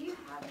Do usual. you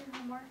have your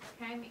homework?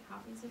 Can I make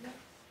copies of it?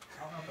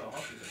 I don't know if it'll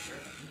help you, but sure.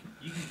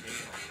 You can take it.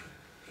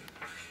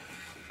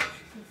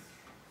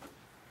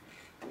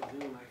 We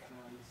do like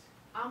noise.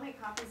 I'll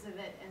make copies of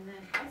it and then,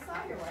 I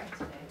saw your wife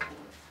today.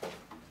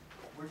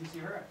 Where'd you see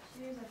her at?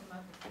 She was at the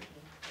Muppet Cookie.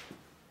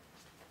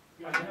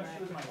 I didn't know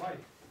she was my wife.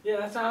 Yeah,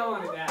 that's how I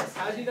wanted to ask.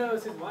 How'd you know it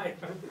was his wife?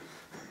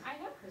 I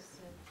know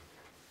Kristen.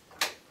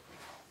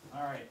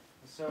 Alright,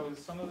 so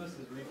some of this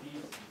is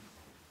repeats.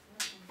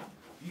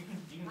 You can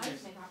I just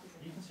seriously, make copies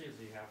of you it. can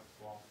seriously have,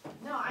 well,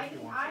 No, I if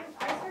you want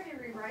I started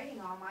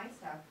rewriting all my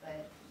stuff,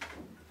 but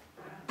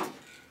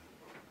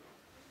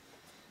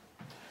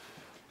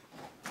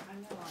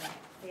I'm gonna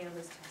fail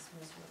this test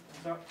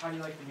miserably. so how do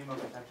you like the new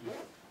Kentucky?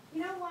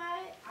 You know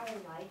what? I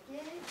like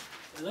it.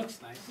 It looks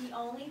nice. The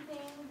only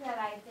thing that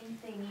I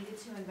think they needed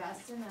to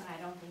invest in, and I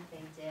don't think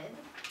they did,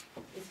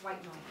 is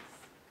white noise.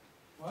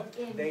 What?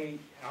 They,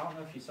 I don't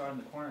know if you saw in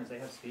the corners, they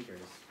have speakers.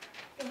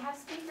 They have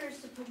speakers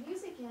to put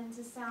music in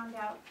to sound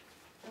out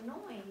the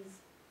noise,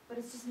 but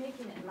it's just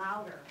making it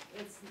louder.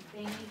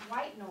 They need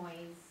white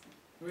noise.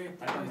 Wait,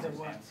 I that don't was a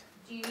understand. what?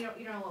 You don't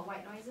know what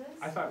white noise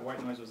is? I thought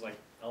white noise was like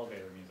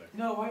elevator music.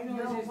 No, white noise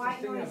No, is the white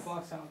thing noise- that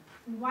blocks out.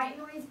 White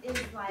noise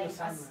is like Yes,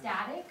 a I'm right.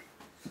 static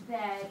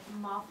that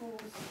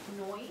muffles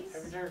noise.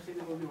 Have you ever seen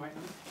the movie White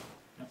Noise?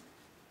 No.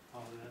 Oh,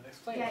 then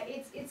explain Yeah,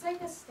 it. it's like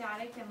a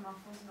static that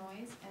muffles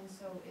noise, and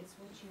so it's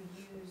what you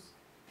use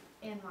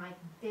in like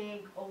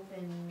big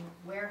open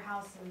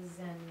warehouses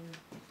and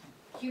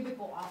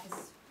cubicle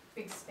office,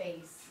 big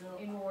space, So,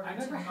 in order I to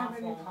never had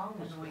any muffle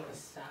problems the with the noise.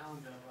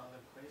 sound of other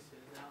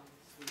places. I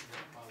don't see no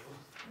problems.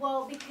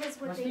 Well, because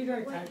what Must they, be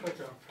during what- typo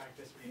drum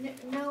practice maybe.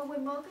 no,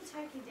 what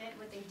Mokotucky did,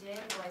 what they did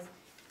was,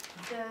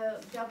 the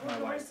double My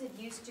doors that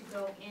used to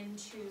go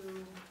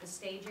into the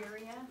stage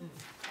area,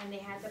 and they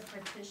had the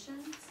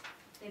partitions,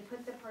 they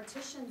put the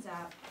partitions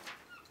up,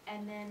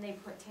 and then they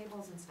put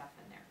tables and stuff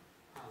in there.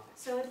 Oh.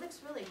 So it looks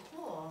really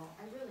cool,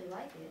 I really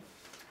like it,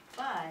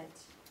 but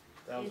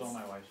That was all It's-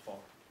 my wife's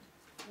fault,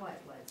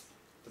 what was?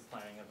 the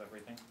planning of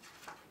everything.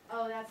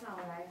 Oh, that's not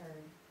what I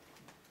heard.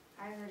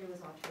 I heard it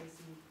was all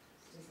Tracy's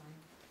design.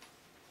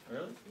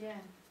 Really? Yeah.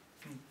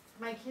 Hmm.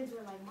 My kids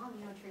were like, Mom,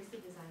 you know Tracy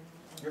designed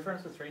it. You're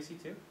friends with Tracy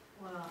too?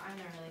 Well, I'm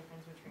not really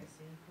friends with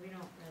Tracy. We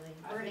don't really,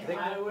 I we're think in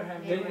I would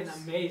have been an neighbors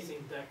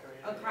amazing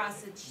decorator.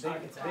 across the,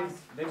 They- across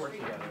they work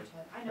street from together. each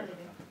other. I know they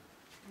do.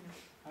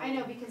 I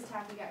know because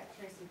Taffy got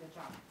Tracy the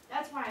job.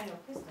 That's why I know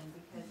Kristen,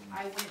 because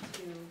I went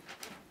to,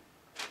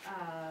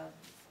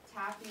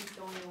 Taffy's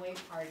going away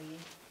party,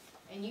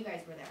 and you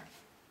guys were there.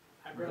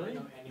 I barely Really?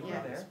 know anyone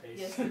Yeah. in this There? space.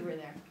 Yes, you were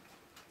there.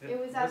 Did- It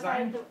was I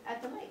outside in-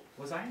 at the lake.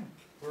 Was I in,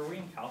 were we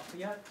in Calfa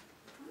yet?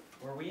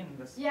 Were we in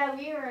this? Yeah,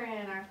 we were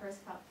in our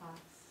first cup class.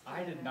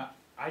 I did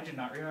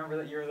not remember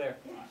that you were there.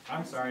 Yeah.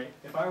 I'm sorry,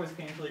 if I was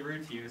painfully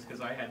rude to you, it's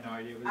because I had no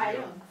idea it was you. I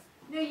don't.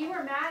 No, you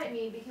were mad at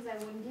me because I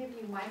wouldn't give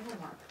you my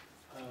homework.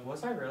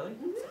 Was I really?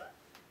 Mhm.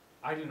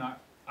 I do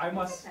not,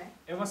 It's okay.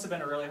 it must have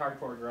been a really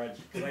hardcore grudge,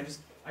 because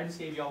I just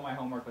gave you all my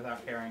homework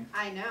without caring.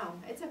 I know,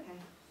 it's okay.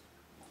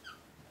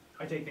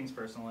 I take things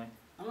personally.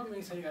 I'm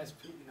amazed how you guys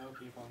know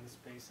people in this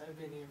space. I've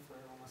been here for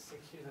almost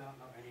 6 years. I don't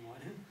know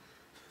anyone.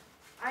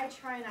 I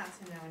try not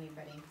to know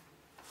anybody.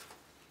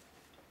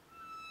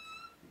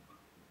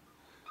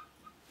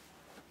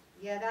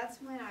 Yeah,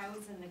 that's when I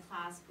was in the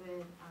class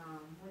with,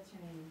 what's her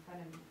name in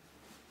front of me?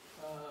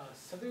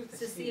 Something with the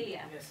C.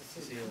 Cecilia. Yes,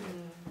 Cecilia.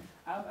 Cecilia.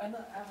 I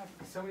know I have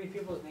so many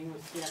people's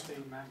names I have to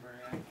remember,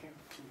 and I can't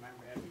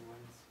remember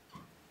everyone's.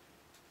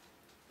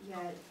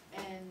 Yeah,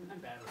 and, I'm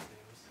bad with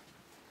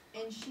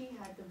names. and she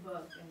had the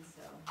book, and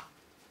so,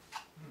 A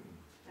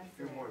that's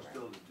few the way more it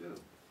still worked. to do.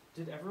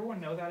 Did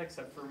everyone know that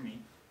except for me?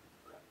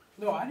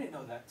 No, I didn't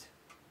know that.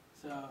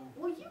 So,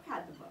 Well, you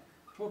had the book.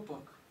 what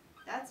book?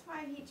 That's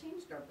why he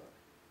changed our book.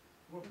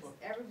 What 'Cause book?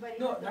 everybody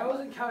No, had the that book.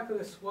 was in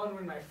Calculus 1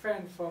 when my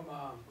friend from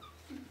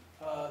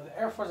the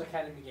Air Force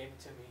Academy gave it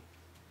to me.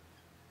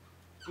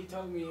 He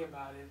told me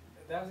about it.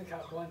 That was in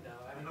Calc 1 though.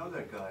 I know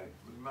that guy.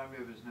 Remind me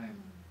of his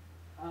name.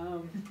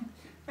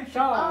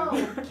 Sean.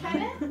 Oh,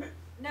 Kenneth?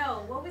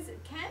 No, what was it,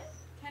 Ken?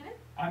 Kenneth?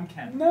 I'm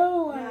Ken.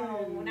 No way.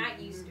 No,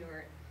 not you,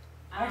 Stuart.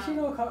 I actually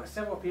know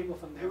several people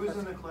from there. He was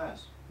in the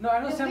class. No,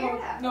 I know No, several.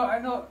 where at? No, I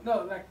know.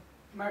 No, like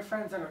my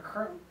friends that are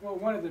current. Well,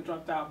 one of them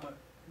dropped out, but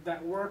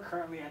that were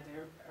currently at the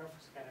Air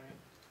Force Academy.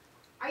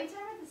 Are you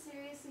talking about the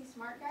seriously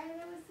smart guy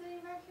that was sitting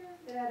back here,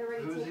 that had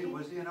already Who was he? taken?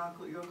 Was he in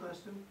your class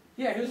too?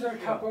 Yeah, he was in our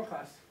Calc Yeah. 1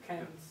 class.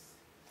 Ken's.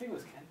 I think it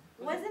was Ken.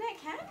 Wasn't it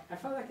Ken? I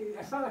felt like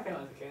I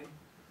was a Ken.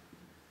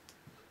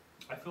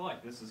 I feel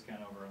like this is Ken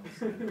over on the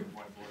side of the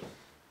whiteboard.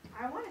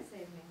 I wanna say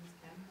his name was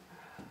Ken.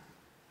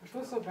 I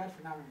feel so bad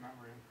for not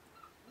remembering,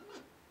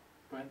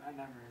 but I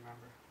never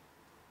remember.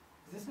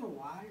 Is this a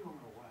Y or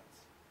a what?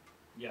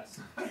 Yes.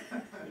 Okay,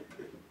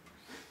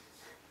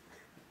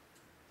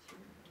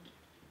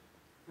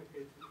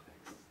 it's an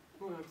X.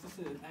 Well, if this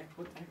is an X,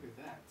 what the heck is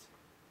that?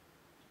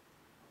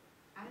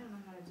 I don't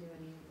know how to do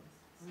any of this.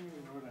 I don't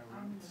even know what I I'm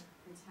wrote. gonna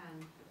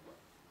pretend.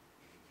 Like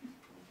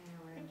I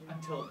know what I'm doing.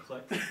 Until it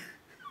clicked.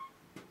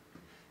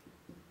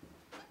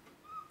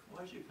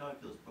 Why should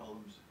calculus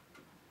problems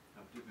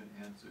have different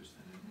answers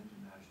than an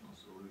international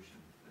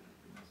solution than a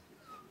domestic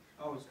solution?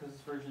 Oh, it's because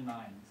it's version 9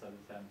 instead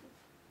of 10.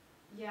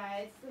 Yeah,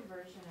 it's the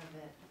version of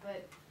it,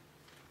 but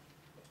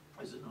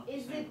Is it not the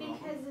is same it problem?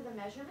 because of the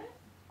measurement?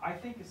 I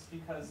think it's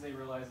because they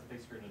realized that they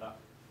screwed it up.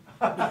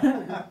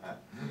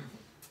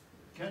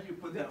 Can't you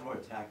put that more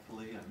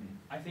tactfully? I mean,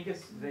 I think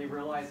it's they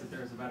realized that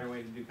there's a better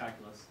way to do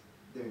calculus.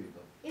 there you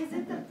go. Is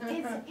it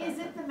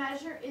the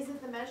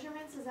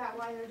measurements, is that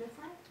why they're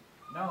different?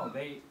 No,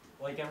 they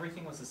like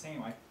everything was the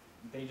same.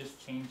 They just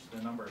changed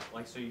the number.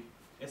 Like so,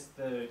 it's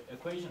the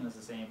equation is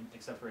the same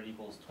except for it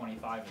equals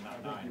 25 and I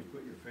not think 9. you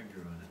put your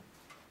finger on it.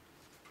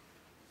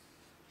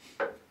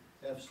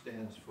 F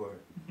stands for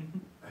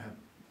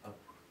up.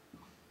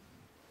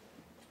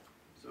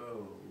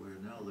 So we're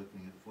now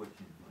looking at 14.6.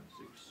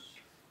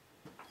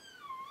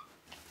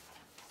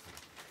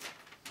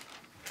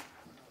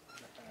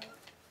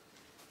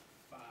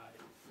 Five.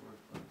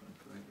 4, 5.20.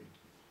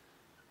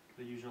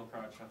 The usual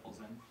crowd shuffles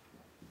in.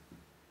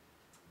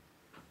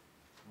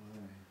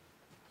 Why?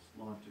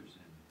 Slaughter's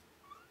in.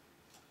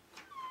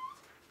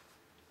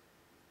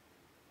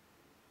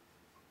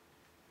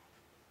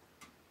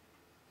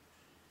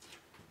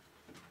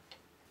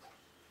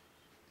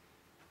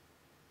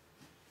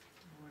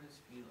 What is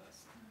V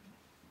less than?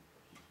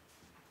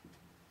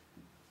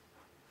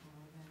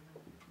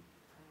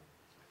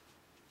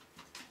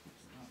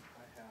 It's not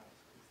I have.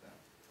 Is that?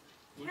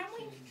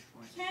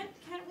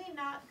 Can't we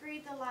not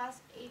grade the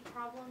last 8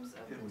 problems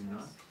of the Can test? we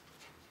not?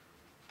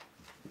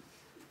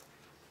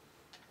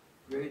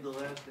 Grade the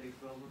last 8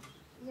 problems?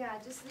 Yeah,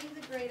 just leave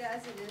the grade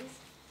as it is.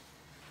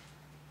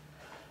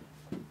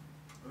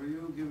 Are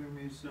you giving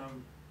me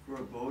some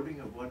foreboding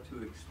of what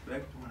to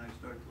expect when I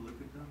start to look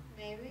at them?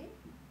 Maybe?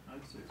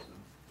 I'd say so.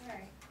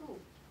 Alright, cool.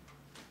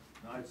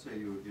 No, I'd say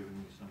you were giving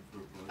me some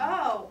foreboding.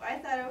 Oh, I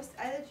thought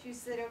you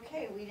said,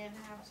 okay, we didn't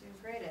have to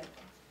grade it.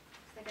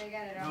 It's like I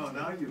got it No, on.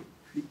 now you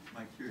piqued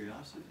my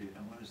curiosity.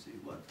 I wanna see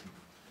what.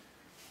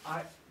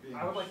 I being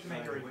would like to make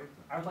shied a away from.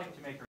 I would like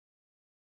to make a